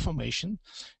conservative deformation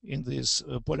in these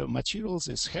polymer materials.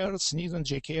 It's Hertz, Newton,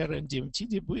 JKR, and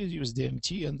DMT. We use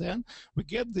DMT, and then we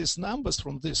get these numbers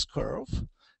from this curve,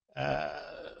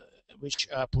 which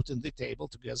are put in the table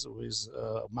together with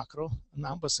macro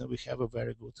numbers, and we have a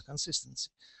very good consistency.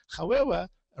 However,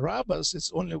 rubbers is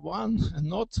only one and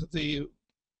not the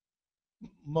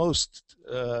most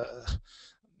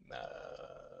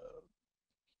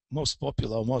most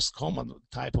popular, most common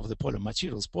type of the polymer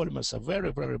materials. Polymers are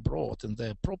very, very broad in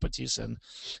their properties and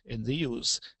in the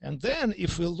use. And then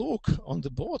if we look on the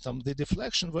bottom, the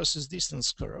deflection versus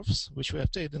distance curves, which we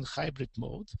obtained in hybrid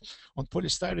mode on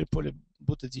polystyrene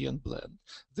polybutadiene blend,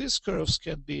 these curves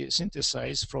can be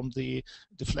synthesized from the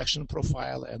deflection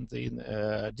profile and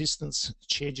the distance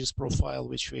changes profile,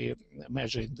 which we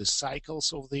measure in the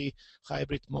cycles of the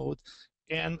hybrid mode.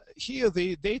 And here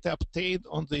the data obtained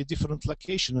on the different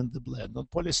location in the blend. On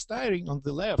polystyrene on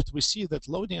the left, we see that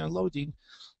loading and unloading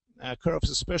curves,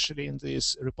 especially in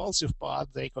this repulsive part,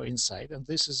 they coincide, and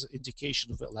this is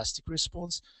indication of elastic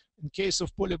response. In case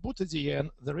of polybutadiene,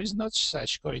 there is not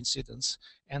such coincidence,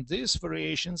 and these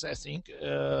variations, I think,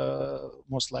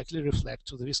 most likely reflect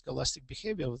to the viscoelastic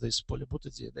behavior of this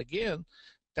polybutadiene. Again,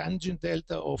 tangent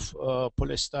delta of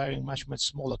polystyrene much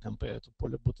smaller compared to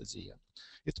polybutadiene.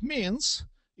 It means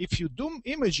if you do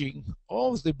imaging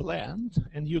of the blend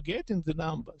and you get in the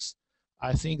numbers,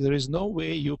 I think there is no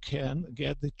way you can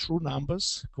get the true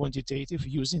numbers quantitative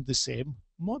using the same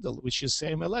model, which is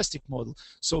same elastic model.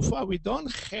 So far we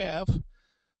don't have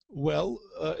well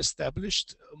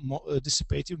established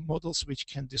dissipative models which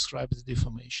can describe the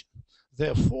deformation.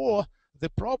 Therefore, the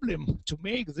problem to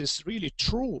make this really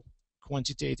true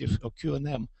quantitative or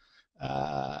QNM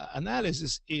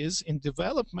analysis is in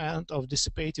development of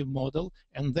dissipative model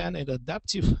and then an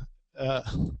adaptive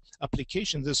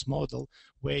application this model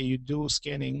where you do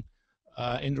scanning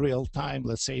in real time,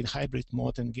 let's say in hybrid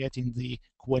mode, and getting the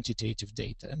quantitative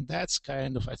data. And that's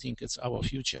kind of, I think it's our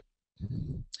future.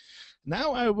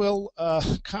 Now I will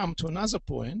come to another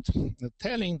point,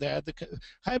 telling that the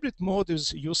hybrid mode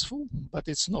is useful, but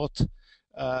it's not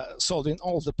solving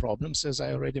all the problems, as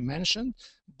I already mentioned.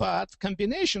 But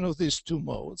combination of these two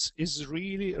modes is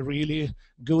really, really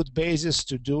good basis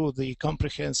to do the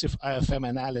comprehensive IFM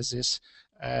analysis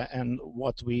and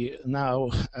what we now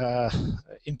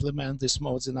implement these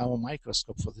modes in our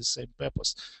microscope for the same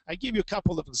purpose. I give you a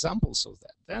couple of examples of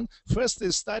that. Then first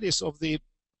is studies of the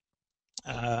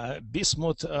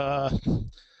bismuth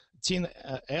tin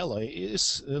alloy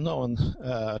is a known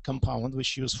compound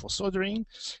which is used for soldering.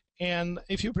 And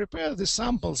if you prepare the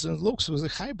samples and looks with the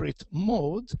hybrid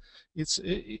mode, it's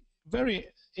very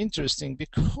interesting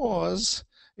because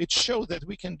it showed that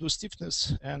we can do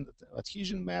stiffness and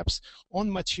adhesion maps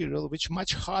on material which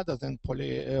much harder than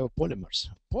polymers.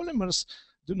 Polymers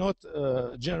do not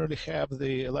generally have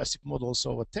the elastic models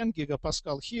over 10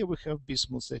 gigapascal. Here we have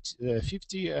bismuth at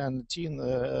 50 and tin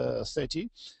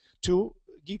 32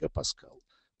 gigapascal.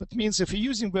 That means if you're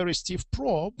using very stiff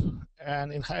probe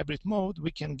and in hybrid mode, we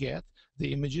can get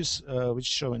the images which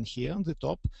shown here on the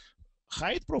top.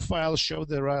 Height profiles show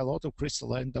there are a lot of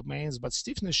crystalline domains, but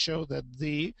stiffness show that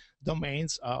the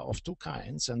domains are of two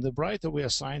kinds. And the brighter we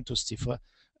assign to stiffer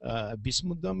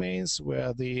bismuth domains,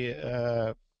 where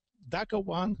the darker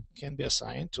one can be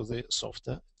assigned to the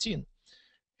softer tin.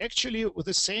 Actually, with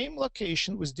the same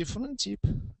location with different tip,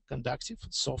 conductive,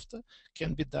 softer,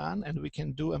 can be done, and we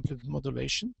can do amplitude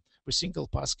modulation with single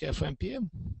pass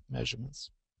KFM-PM measurements.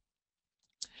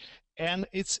 And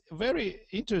it's very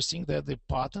interesting that the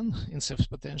pattern in surface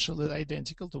potential is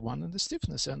identical to one in the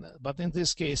stiffness, but in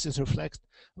this case it reflects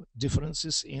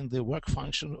differences in the work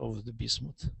function of the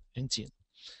bismuth and tin.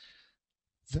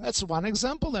 That's one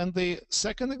example, and the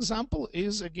second example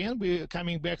is, again, we're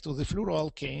coming back to the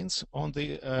fluoroalkanes on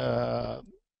the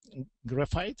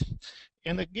graphite.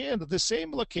 And again, the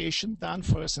same location done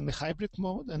first in the hybrid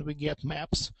mode, and we get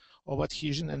maps of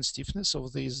adhesion and stiffness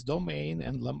of this domain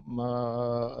and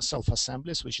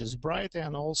self-assemblies, which is bright,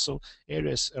 and also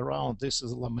areas around this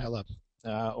is lamella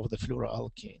of the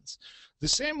fluoroalkanes. The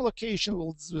same location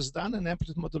was done in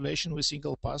amplitude modulation with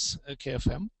single pass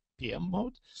KFM PM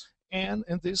mode. And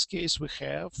in this case, we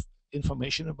have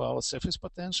information about surface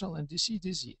potential and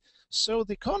DC-DC. So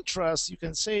the contrast, you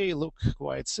can say, look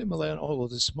quite similar in all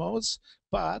of these modes.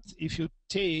 But if you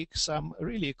take some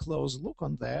really close look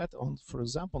on that, on, for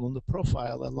example, on the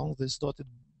profile along this dotted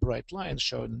bright line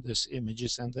shown in these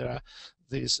images, and there are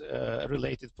this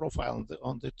related profile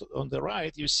on the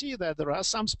right, you see that there are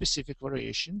some specific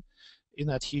variation in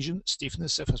adhesion,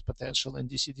 stiffness, surface potential, and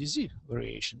DC-DC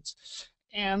variations.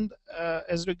 And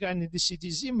as regarding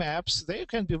DC-DC maps, they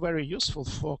can be very useful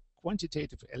for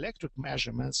quantitative electric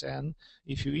measurements. And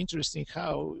if you're interested in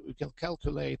how we can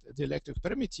calculate the electric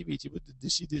permittivity with the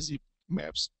DC-DC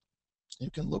maps, you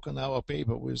can look on our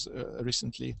paper was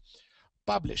recently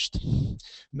published.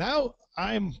 Now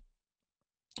I'm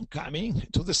coming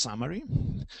to the summary.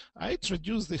 I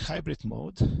introduced the hybrid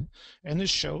mode and it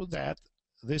showed that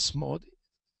this mode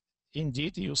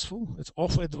indeed useful. It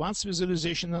offers advanced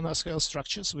visualization on nanoscale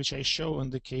structures, which I show in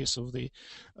the case of the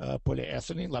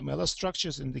polyethylene lamellar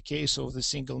structures, in the case of the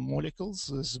single molecules,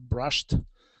 this brushed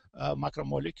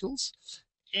macromolecules.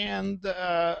 And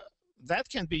that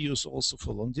can be used also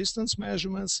for long distance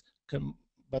measurements,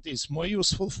 but it's more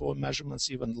useful for measurements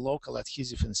even local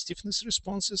adhesive and stiffness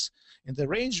responses in the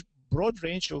broad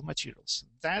range of materials.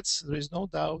 There is no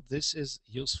doubt this is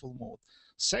useful mode.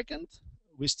 Second,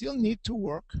 we still need to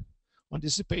work on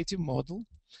dissipative model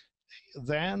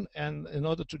then, and in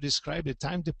order to describe the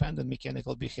time-dependent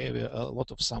mechanical behavior, a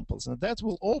lot of samples. And that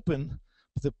will open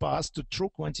the path to true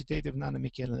quantitative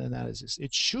nanomechanical analysis.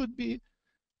 It should be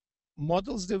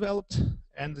models developed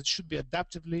and it should be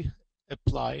adaptively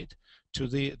applied to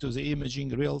the imaging,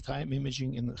 real-time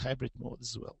imaging in hybrid mode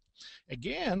as well.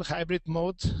 Again, hybrid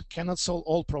mode cannot solve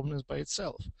all problems by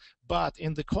itself, but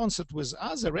in the concept with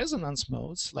other resonance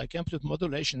modes like amplitude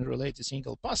modulation related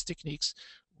single pass techniques,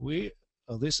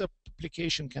 this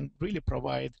application can really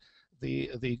provide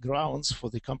the grounds for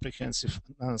the comprehensive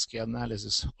nanoscale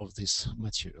analysis of this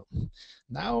material.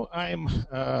 Now I'm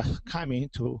coming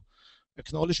to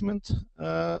acknowledgement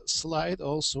slide.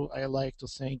 Also, I like to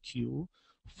thank you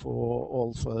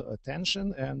for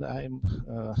attention, and I'm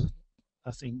I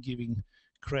think giving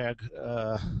Craig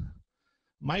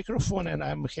microphone, and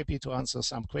I'm happy to answer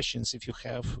some questions if you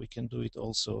have. We can do it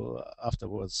also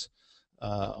afterwards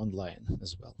online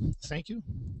as well. Thank you.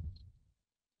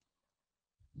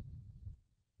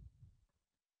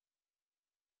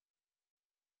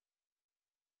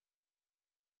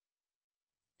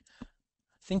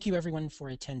 Thank you everyone for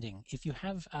attending. If you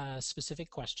have specific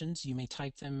questions, you may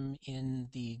type them in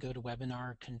the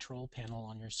GoToWebinar control panel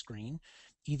on your screen,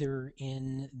 either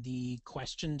in the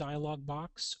question dialog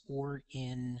box or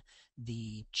in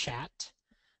the chat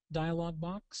dialog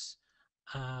box.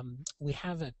 We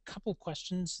have a couple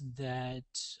questions that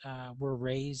were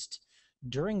raised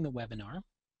during the webinar,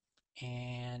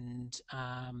 and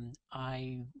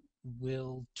I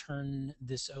will turn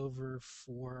this over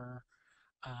for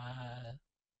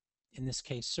in this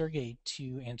case, Sergey,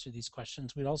 to answer these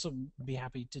questions. We'd also be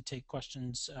happy to take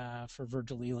questions for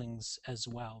Virgil Ealings as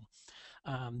well.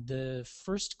 The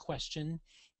first question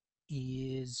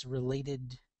is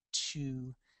related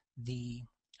to the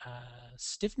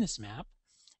stiffness map,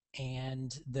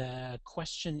 and the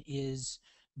question is,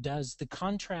 does the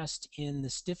contrast in the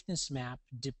stiffness map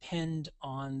depend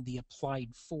on the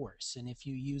applied force? And if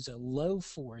you use a low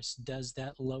force, does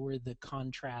that lower the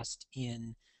contrast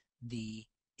in the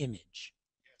image?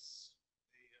 Yes.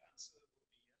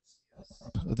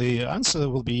 The answer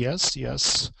will be yes,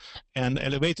 yes. And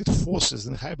elevated forces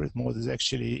in hybrid mode is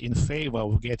actually in favor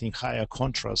of getting higher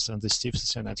contrast than the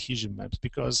stiffness and adhesion maps,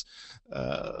 because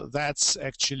that's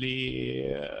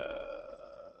actually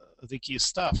the key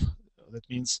stuff. That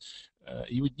means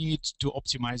you would need to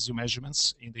optimize your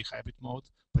measurements in the hybrid mode,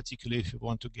 particularly if you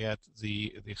want to get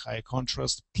the high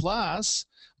contrast. Plus,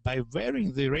 by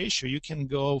varying the ratio, you can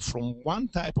go from one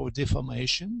type of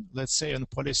deformation, let's say on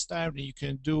polystyrene, you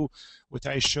can do what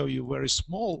I show you, very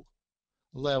small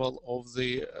level of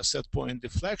the set point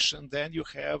deflection, then you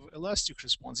have elastic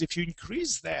response. If you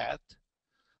increase that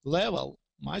level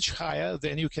much higher,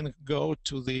 then you can go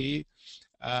to the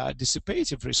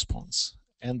dissipative response.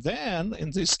 And then, in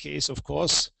this case, of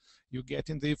course, you get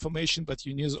in the information, but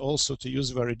you need also to use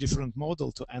a very different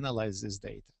model to analyze this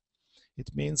data.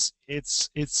 It means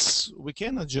we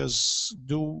cannot just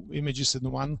do images in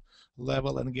one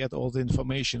level and get all the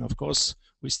information. Of course,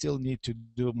 we still need to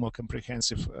do more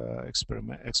comprehensive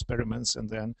experiments and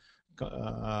then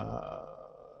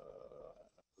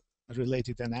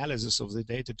related analysis of the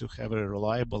data to have a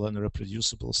reliable and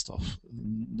reproducible stuff.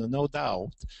 No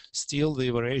doubt, still the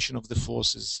variation of the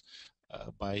forces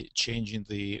by changing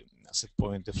the set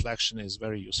point deflection is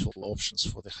very useful options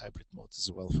for the hybrid mode as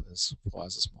well as for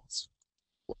other modes.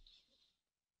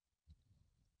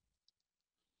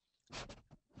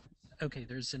 Okay,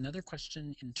 there's another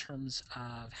question in terms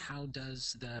of how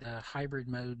does the hybrid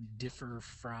mode differ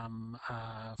from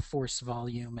force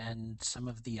volume and some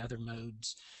of the other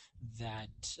modes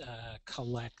that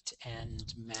collect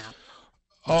and map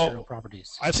material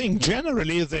properties? I think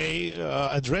generally they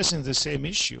addressing the same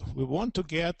issue. We want to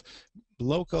get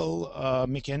local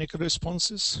mechanical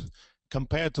responses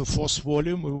compared to force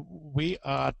volume. We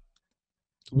are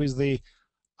with the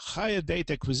higher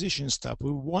data acquisition stuff.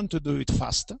 We want to do it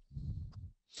faster.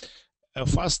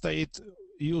 Faster it's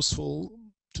useful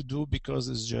to do because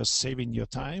it's just saving your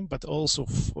time, but also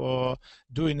for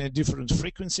doing a different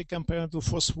frequency compared to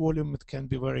force volume. It can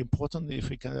be very important if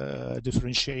we can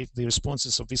differentiate the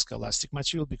responses of viscoelastic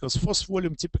material, because force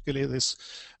volume typically is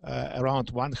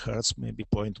around 1 Hertz, maybe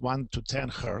 0.1 to 10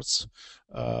 Hertz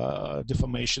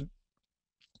deformation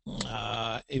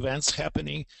events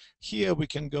happening. Here we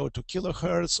can go to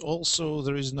kilohertz. Also,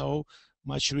 there is no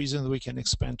much reason we can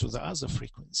expand to the other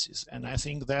frequencies, and I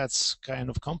think that's kind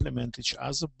of complement each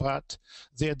other. But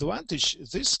the advantage,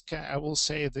 I will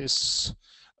say this,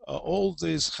 all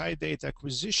this high data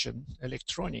acquisition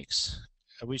electronics,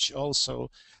 which also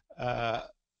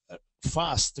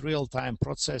fast real-time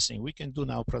processing, we can do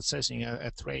now processing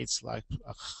at rates like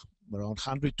around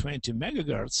 120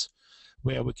 megahertz,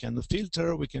 where we can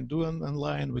filter, we can do an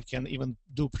online, we can even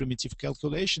do primitive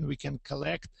calculation, we can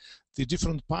collect the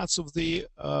different parts of the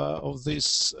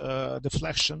this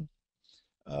deflection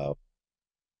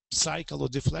cycle or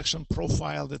deflection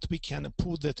profile, that we can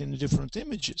put that in different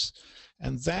images,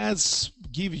 and that's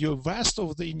give you a vast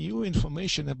of the new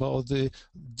information about the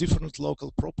different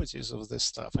local properties of this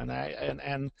stuff. And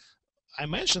I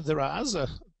mentioned there are other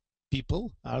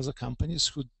people, other companies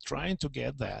who trying to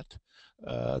get that.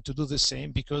 To do the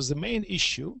same, because the main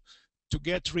issue to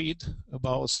get rid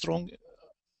about strong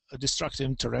destructive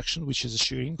interaction, which is a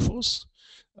shearing force,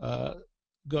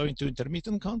 going to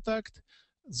intermittent contact,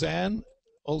 then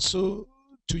also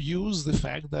to use the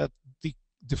fact that the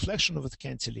deflection of the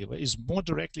cantilever is more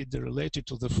directly related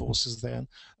to the forces than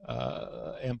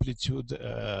amplitude,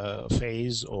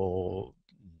 phase, or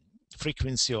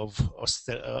frequency of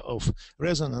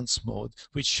resonance mode,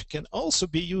 which can also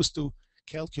be used to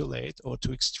calculate or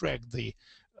to extract the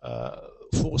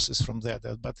forces from that,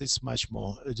 but it's much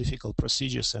more difficult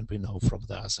procedures than we know from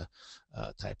the other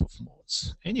type of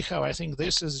modes. Anyhow, I think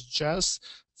this is just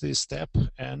the step,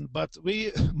 but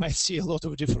we might see a lot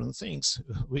of different things.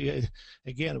 We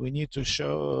need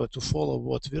to follow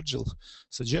what Virgil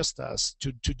suggests us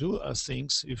to do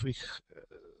things, if we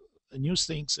new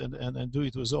things, and do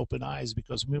it with open eyes,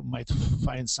 because we might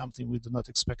find something we do not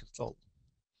expect at all.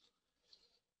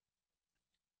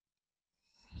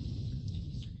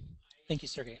 Thank you,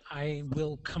 Sergey. I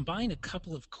will combine a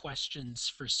couple of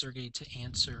questions for Sergey to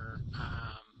answer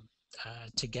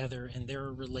together, and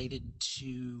they're related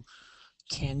to: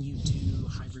 can you do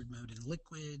hybrid mode in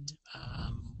liquid?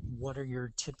 What are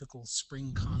your typical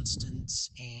spring constants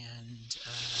and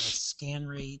scan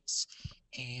rates?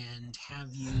 And have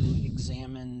you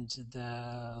examined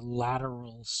the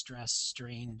lateral stress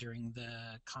strain during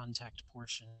the contact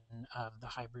portion of the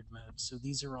hybrid mode? So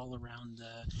these are all around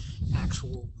the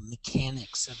actual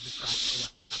mechanics of the practical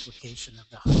application of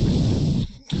the hybrid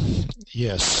mode.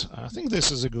 Yes, I think this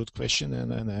is a good question,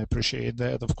 and I appreciate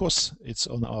that. Of course, it's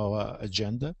on our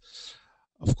agenda.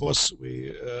 Of course,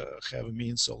 we have a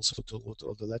means also to look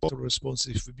at the lateral response,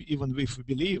 even if we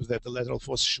believe that the lateral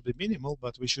force should be minimal,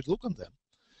 but we should look on them.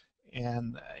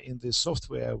 And in the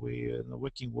software we are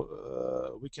working,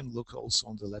 we can look also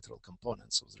on the lateral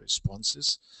components of the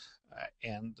responses.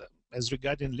 And as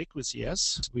regarding liquids,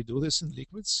 yes, we do this in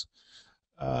liquids.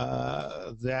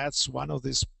 That's one of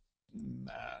these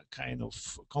kind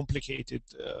of complicated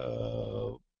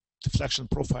deflection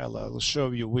profile I'll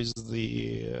show you with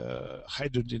the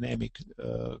hydrodynamic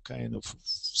kind of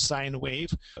sine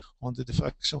wave on the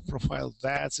deflection profile.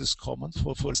 That is common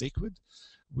for liquid.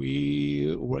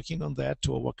 We working on that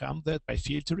to overcome that by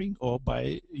filtering or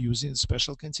by using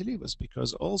special cantilevers,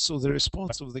 because also the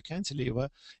response of the cantilever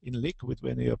in liquid,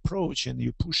 when you approach and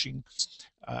you're pushing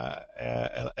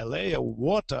a layer of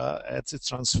water, it's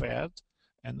transferred,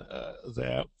 and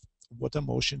the water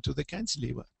motion to the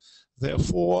cantilever.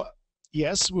 Therefore,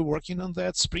 yes, we're working on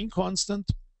that. Spring constant,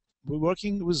 we're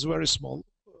working with very small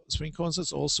spring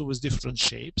constants, also with different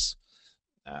shapes.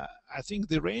 I think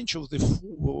the range of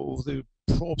the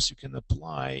probes you can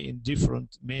apply in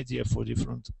different media for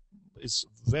different is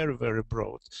very, very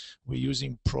broad. We're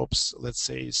using probes, let's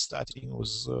say, starting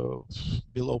with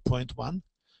below 0.1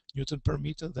 Newton per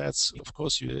meter. That's, of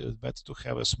course, you better to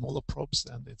have a smaller probes,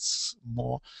 and it's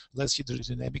less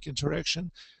hydrodynamic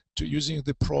interaction, to using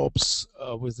the probes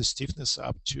with the stiffness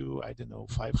up to, I don't know,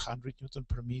 500 Newton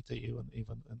per meter, even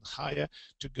higher,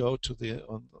 to go to the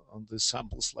on the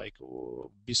samples like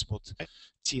bismuth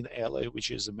tin alloy,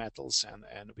 which is the metals,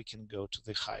 and we can go to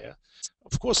the higher.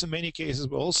 Of course, in many cases,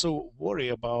 we also worry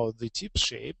about the tip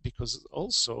shape, because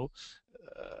also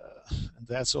and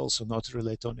that's also not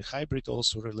related only hybrid,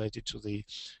 also related to the,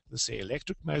 let's say,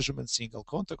 electric measurement, single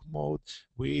contact mode.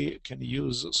 We can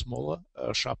use smaller,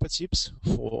 sharper tips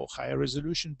for higher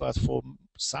resolution, but for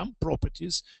some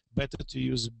properties, better to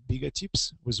use bigger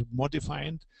tips with more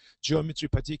defined geometry,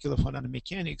 particularly for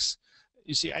nanomechanics.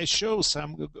 You see, I show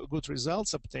some good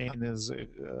results obtained as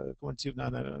quantitative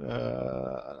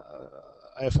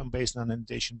AFM-based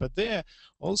nanonotation, but there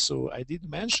also I did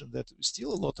mention that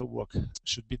still a lot of work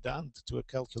should be done to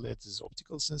calculate this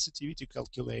optical sensitivity,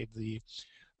 calculate the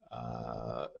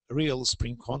real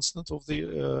spring constant of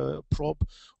the probe,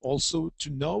 also to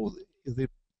know the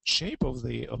shape of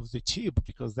the tip,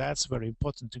 because that's very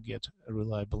important to get a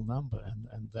reliable number,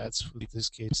 and that's, in this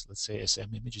case, let's say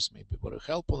SM images may be very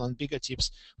helpful, and bigger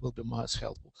tips will be much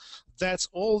helpful. That's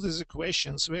all these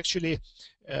equations. We actually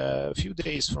a few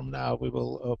days from now we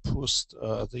will post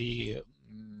the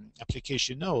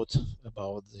application note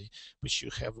about which you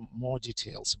have more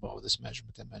details about this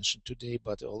measurement I mentioned today,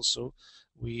 but also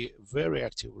we very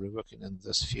actively working in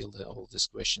this field. All these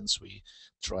questions we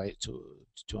try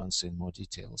to answer in more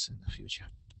details in the future.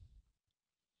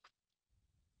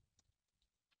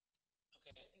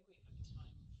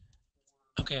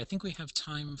 Okay, I think we have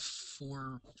time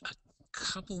for a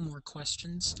couple more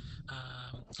questions.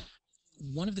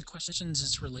 One of the questions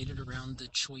is related around the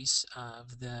choice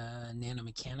of the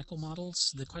nanomechanical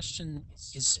models. The question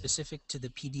is specific to the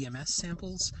PDMS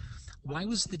samples. Why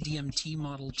was the DMT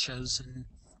model chosen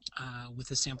with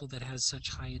a sample that has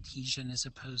such high adhesion as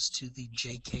opposed to the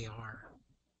JKR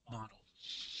model?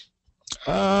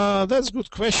 That's a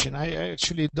good question. I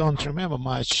actually don't remember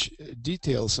much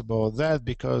details about that,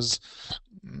 because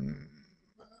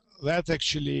that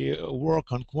actually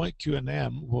work on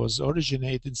QNM was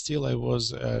originated, still I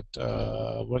was at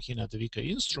working at the Vika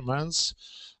Instruments.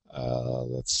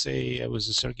 Let's say I was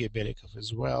a Sergei Belikov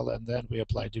as well, and then we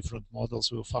applied different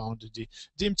models. We found the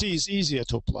DMT is easier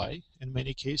to apply in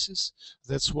many cases.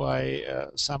 That's why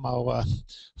some of our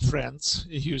friends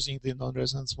using the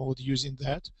non-resonance mode using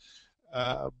that.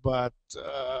 But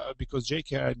because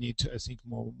JKR need, I think,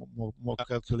 more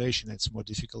calculation, it's more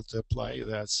difficult to apply.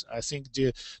 That's, I think,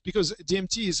 because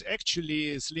DMT is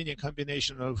actually a linear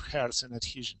combination of Hertz and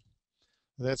adhesion.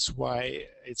 That's why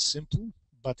it's simple,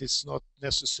 but it's not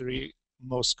necessarily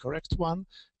most correct one.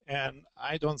 And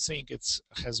I don't think it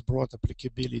has broad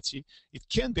applicability. It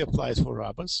can be applied for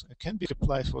rubbers. It can be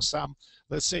applied for some,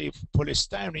 let's say,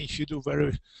 polystyrene, if you do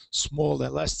very small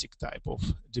elastic type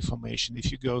of deformation.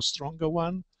 If you go stronger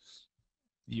one,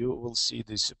 you will see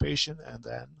dissipation, and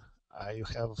then you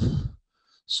have,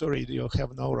 sorry, you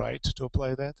have no right to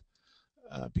apply that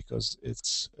because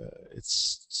it's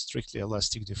strictly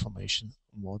elastic deformation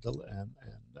model, and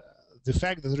the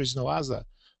fact that there is no other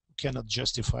cannot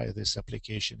justify this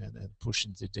application and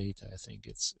pushing the data. I think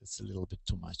it's a little bit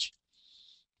too much.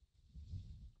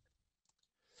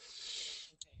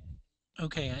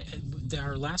 Okay,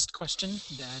 our last question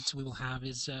that we will have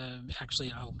is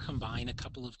actually I'll combine a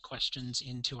couple of questions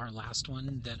into our last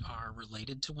one that are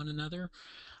related to one another.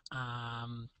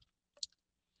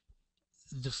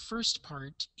 The first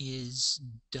part is,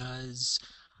 does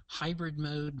hybrid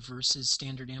mode versus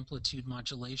standard amplitude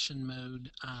modulation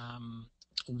mode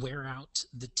wear out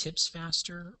the tips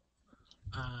faster,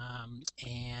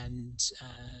 and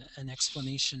an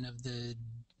explanation of the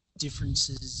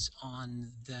differences on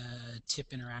the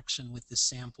tip interaction with the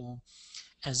sample,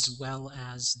 as well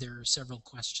as there are several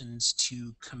questions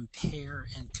to compare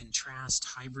and contrast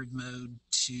hybrid mode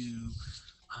to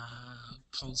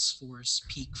pulse force,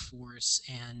 peak force,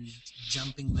 and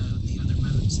jumping mode, the other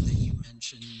modes that you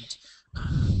mentioned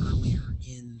earlier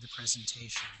in the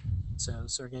presentation. So,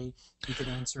 Sergey, you could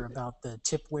answer about the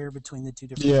tip wear between the two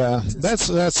different. Yeah, that's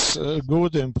a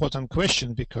good, important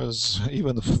question, because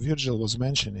even Virgil was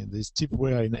mentioning this tip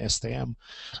wear in STM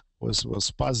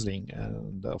was puzzling,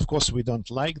 and of course we don't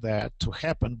like that to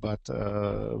happen, but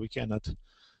we cannot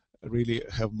really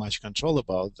have much control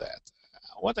about that.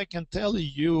 What I can tell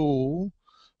you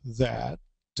that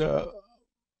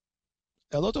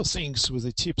a lot of things with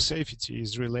the tip safety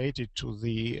is related to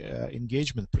the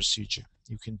engagement procedure.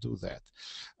 You can do that.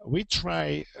 We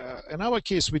try, in our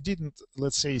case, we didn't,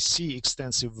 let's say, see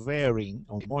extensive varying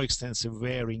or more extensive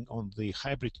varying on the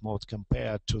hybrid mode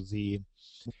compared to the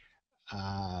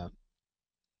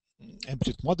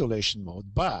amplitude modulation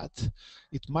mode, but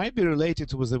it might be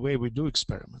related with the way we do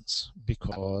experiments,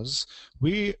 because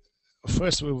we're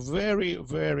very,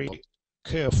 very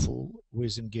careful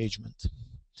with engagement.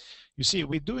 You see,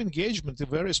 we do engagement a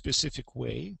very specific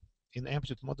way in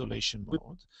amplitude modulation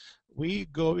mode. We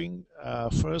going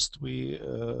first, we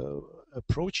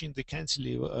approaching the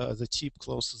cantilever, the tip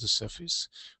close to the surface,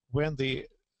 when the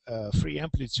free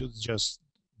amplitude just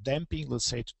damping, let's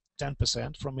say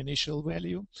 10% from initial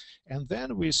value, and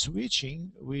then we're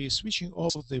switching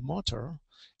over the motor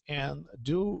and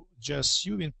do just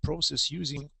sewing process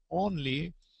using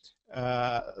only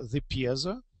the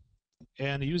piezo,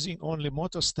 and using only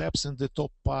motor steps in the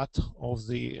top part of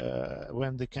the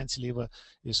when the cantilever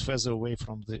is further away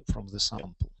from the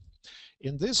sample.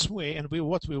 In this way, and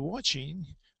what we're watching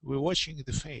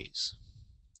the phase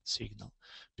signal,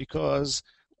 because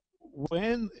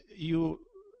when you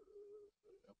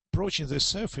approaching the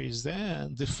surface,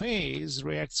 then the phase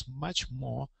reacts much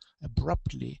more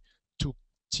abruptly to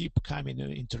tip coming in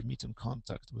intermittent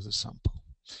contact with the sample.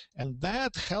 And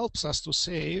that helps us to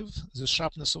save the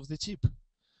sharpness of the tip.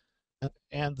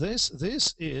 And this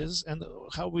is, and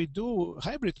how we do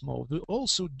hybrid mode, we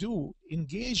also do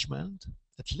engagement,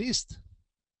 at least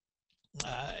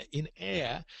in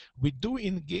air, we do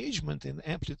engagement in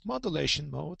amplitude modulation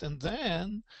mode, and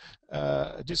then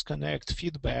disconnect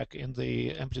feedback in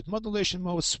the amplitude modulation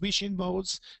mode, switching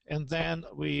modes, and then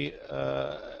we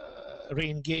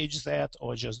re-engage that,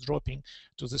 or just dropping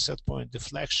to the set point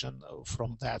deflection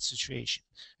from that situation.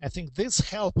 I think this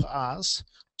helps us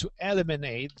to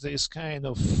eliminate this kind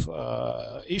of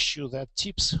issue that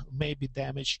tips may be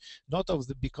damaged, not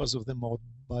because of the mode,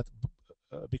 but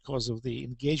because of the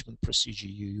engagement procedure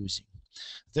you're using.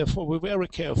 Therefore, we're very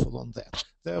careful on that.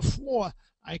 Therefore,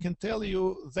 I can tell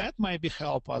you that might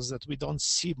help us, that we don't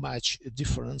see much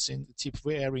difference in tip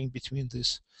varying between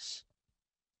these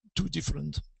two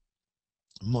different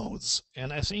modes.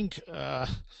 And I think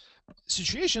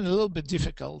situation a little bit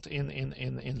difficult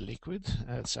in liquid,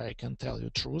 as I can tell you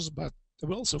truth, but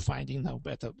we're also finding now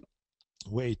better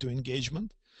way to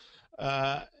engagement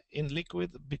in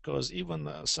liquid, because even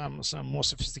some more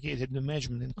sophisticated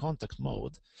measurement in contact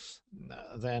mode,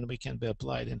 then we can be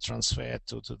applied and transferred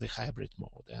to the hybrid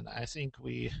mode. And I think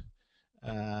we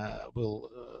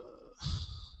will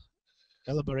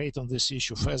elaborate on this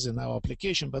issue further in our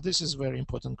application, but this is a very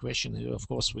important question. Of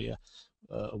course, we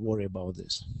worry about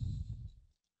this.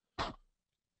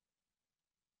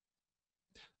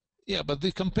 Yeah, but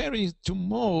the comparing two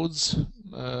modes,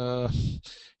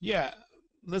 yeah,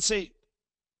 let's say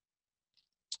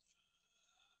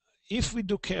if we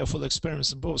do careful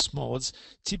experiments in both modes,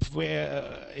 tip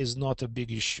wear is not a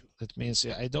big issue. That means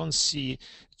I don't see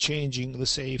changing,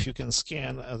 let's say, if you can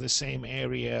scan the same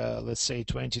area, let's say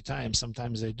 20 times,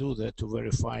 sometimes I do that to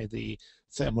verify the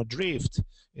thermodrift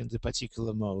in the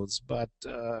particular modes, but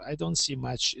I don't see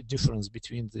much difference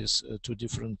between these two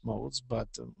different modes, but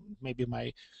maybe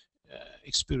my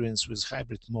experience with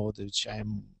hybrid mode, which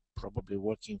I'm probably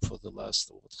working for the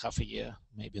last half a year,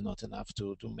 maybe not enough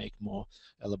to make more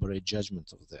elaborate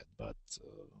judgment of that, but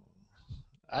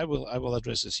I will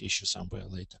address this issue somewhere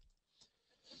later.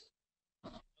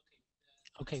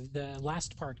 Okay, the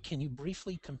last part, can you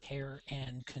briefly compare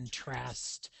and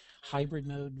contrast hybrid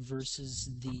mode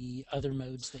versus the other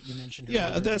modes that you mentioned earlier?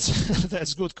 Yeah,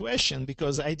 that's a good question,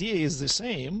 because the idea is the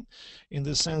same in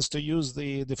the sense to use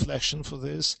the deflection for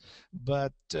this,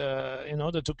 but in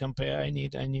order to compare, I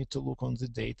need to look on the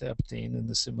data obtained in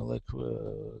the similar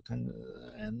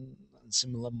and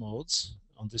similar modes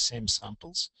on the same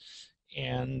samples,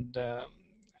 and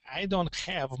I don't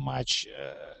have much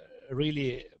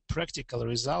really practical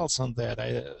results on that.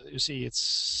 You see,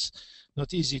 it's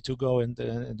not easy to go and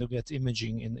to get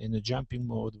imaging in a jumping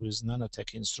mode with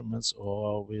nanotech instruments,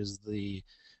 or with the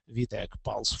VTech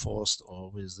pulse force, or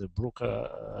with the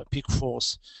Bruker peak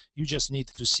force. You just need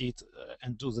to sit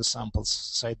and do the samples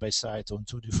side by side on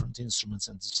two different instruments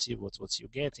and see what you're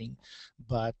getting.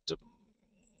 But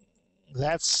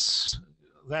that's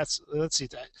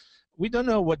it. We don't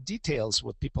know what details,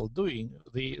 what people are doing.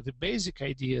 The basic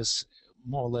ideas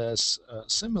more or less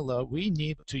similar. We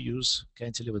need to use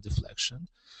cantilever deflection,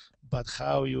 but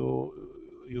how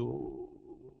you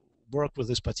work with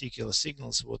these particular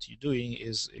signals, what you're doing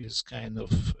is kind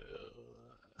of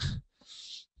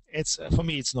it's for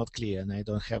me it's not clear, and I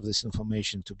don't have this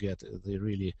information to get the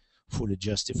really fully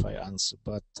justify answer.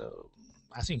 But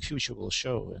I think future will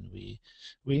show, and we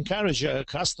encourage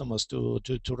customers to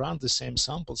run the same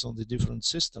samples on the different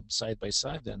systems side by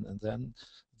side, and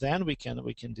then we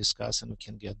can discuss, and we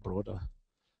can get broader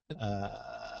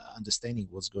understanding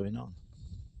what's going on.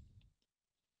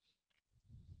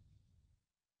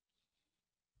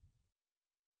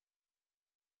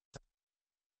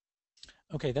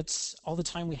 Okay, that's all the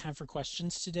time we have for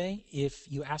questions today. If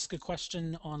you ask a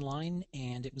question online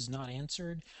and it was not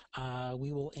answered,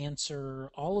 we will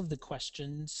answer all of the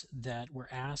questions that were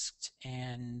asked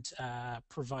and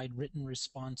provide written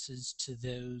responses to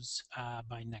those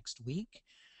by next week.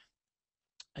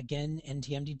 Again,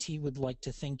 NT-MDT would like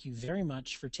to thank you very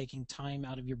much for taking time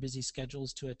out of your busy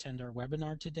schedules to attend our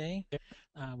webinar today.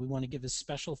 We want to give a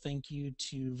special thank you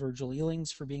to Virgil Elings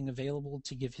for being available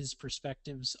to give his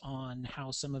perspectives on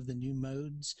how some of the new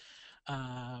modes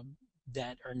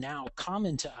that are now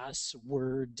common to us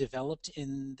were developed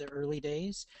in the early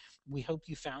days. We hope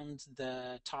you found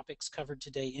the topics covered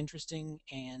today interesting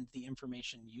and the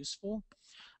information useful.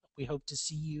 We hope to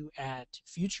see you at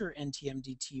future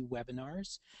NT-MDT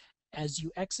webinars. As you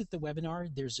exit the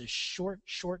webinar, there's a short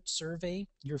survey.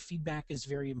 Your feedback is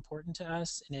very important to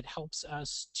us, and it helps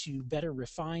us to better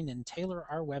refine and tailor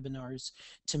our webinars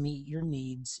to meet your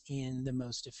needs in the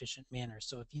most efficient manner.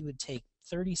 So if you would take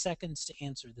 30 seconds to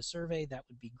answer the survey, that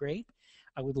would be great.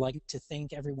 I would like to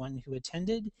thank everyone who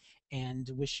attended and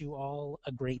wish you all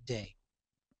a great day.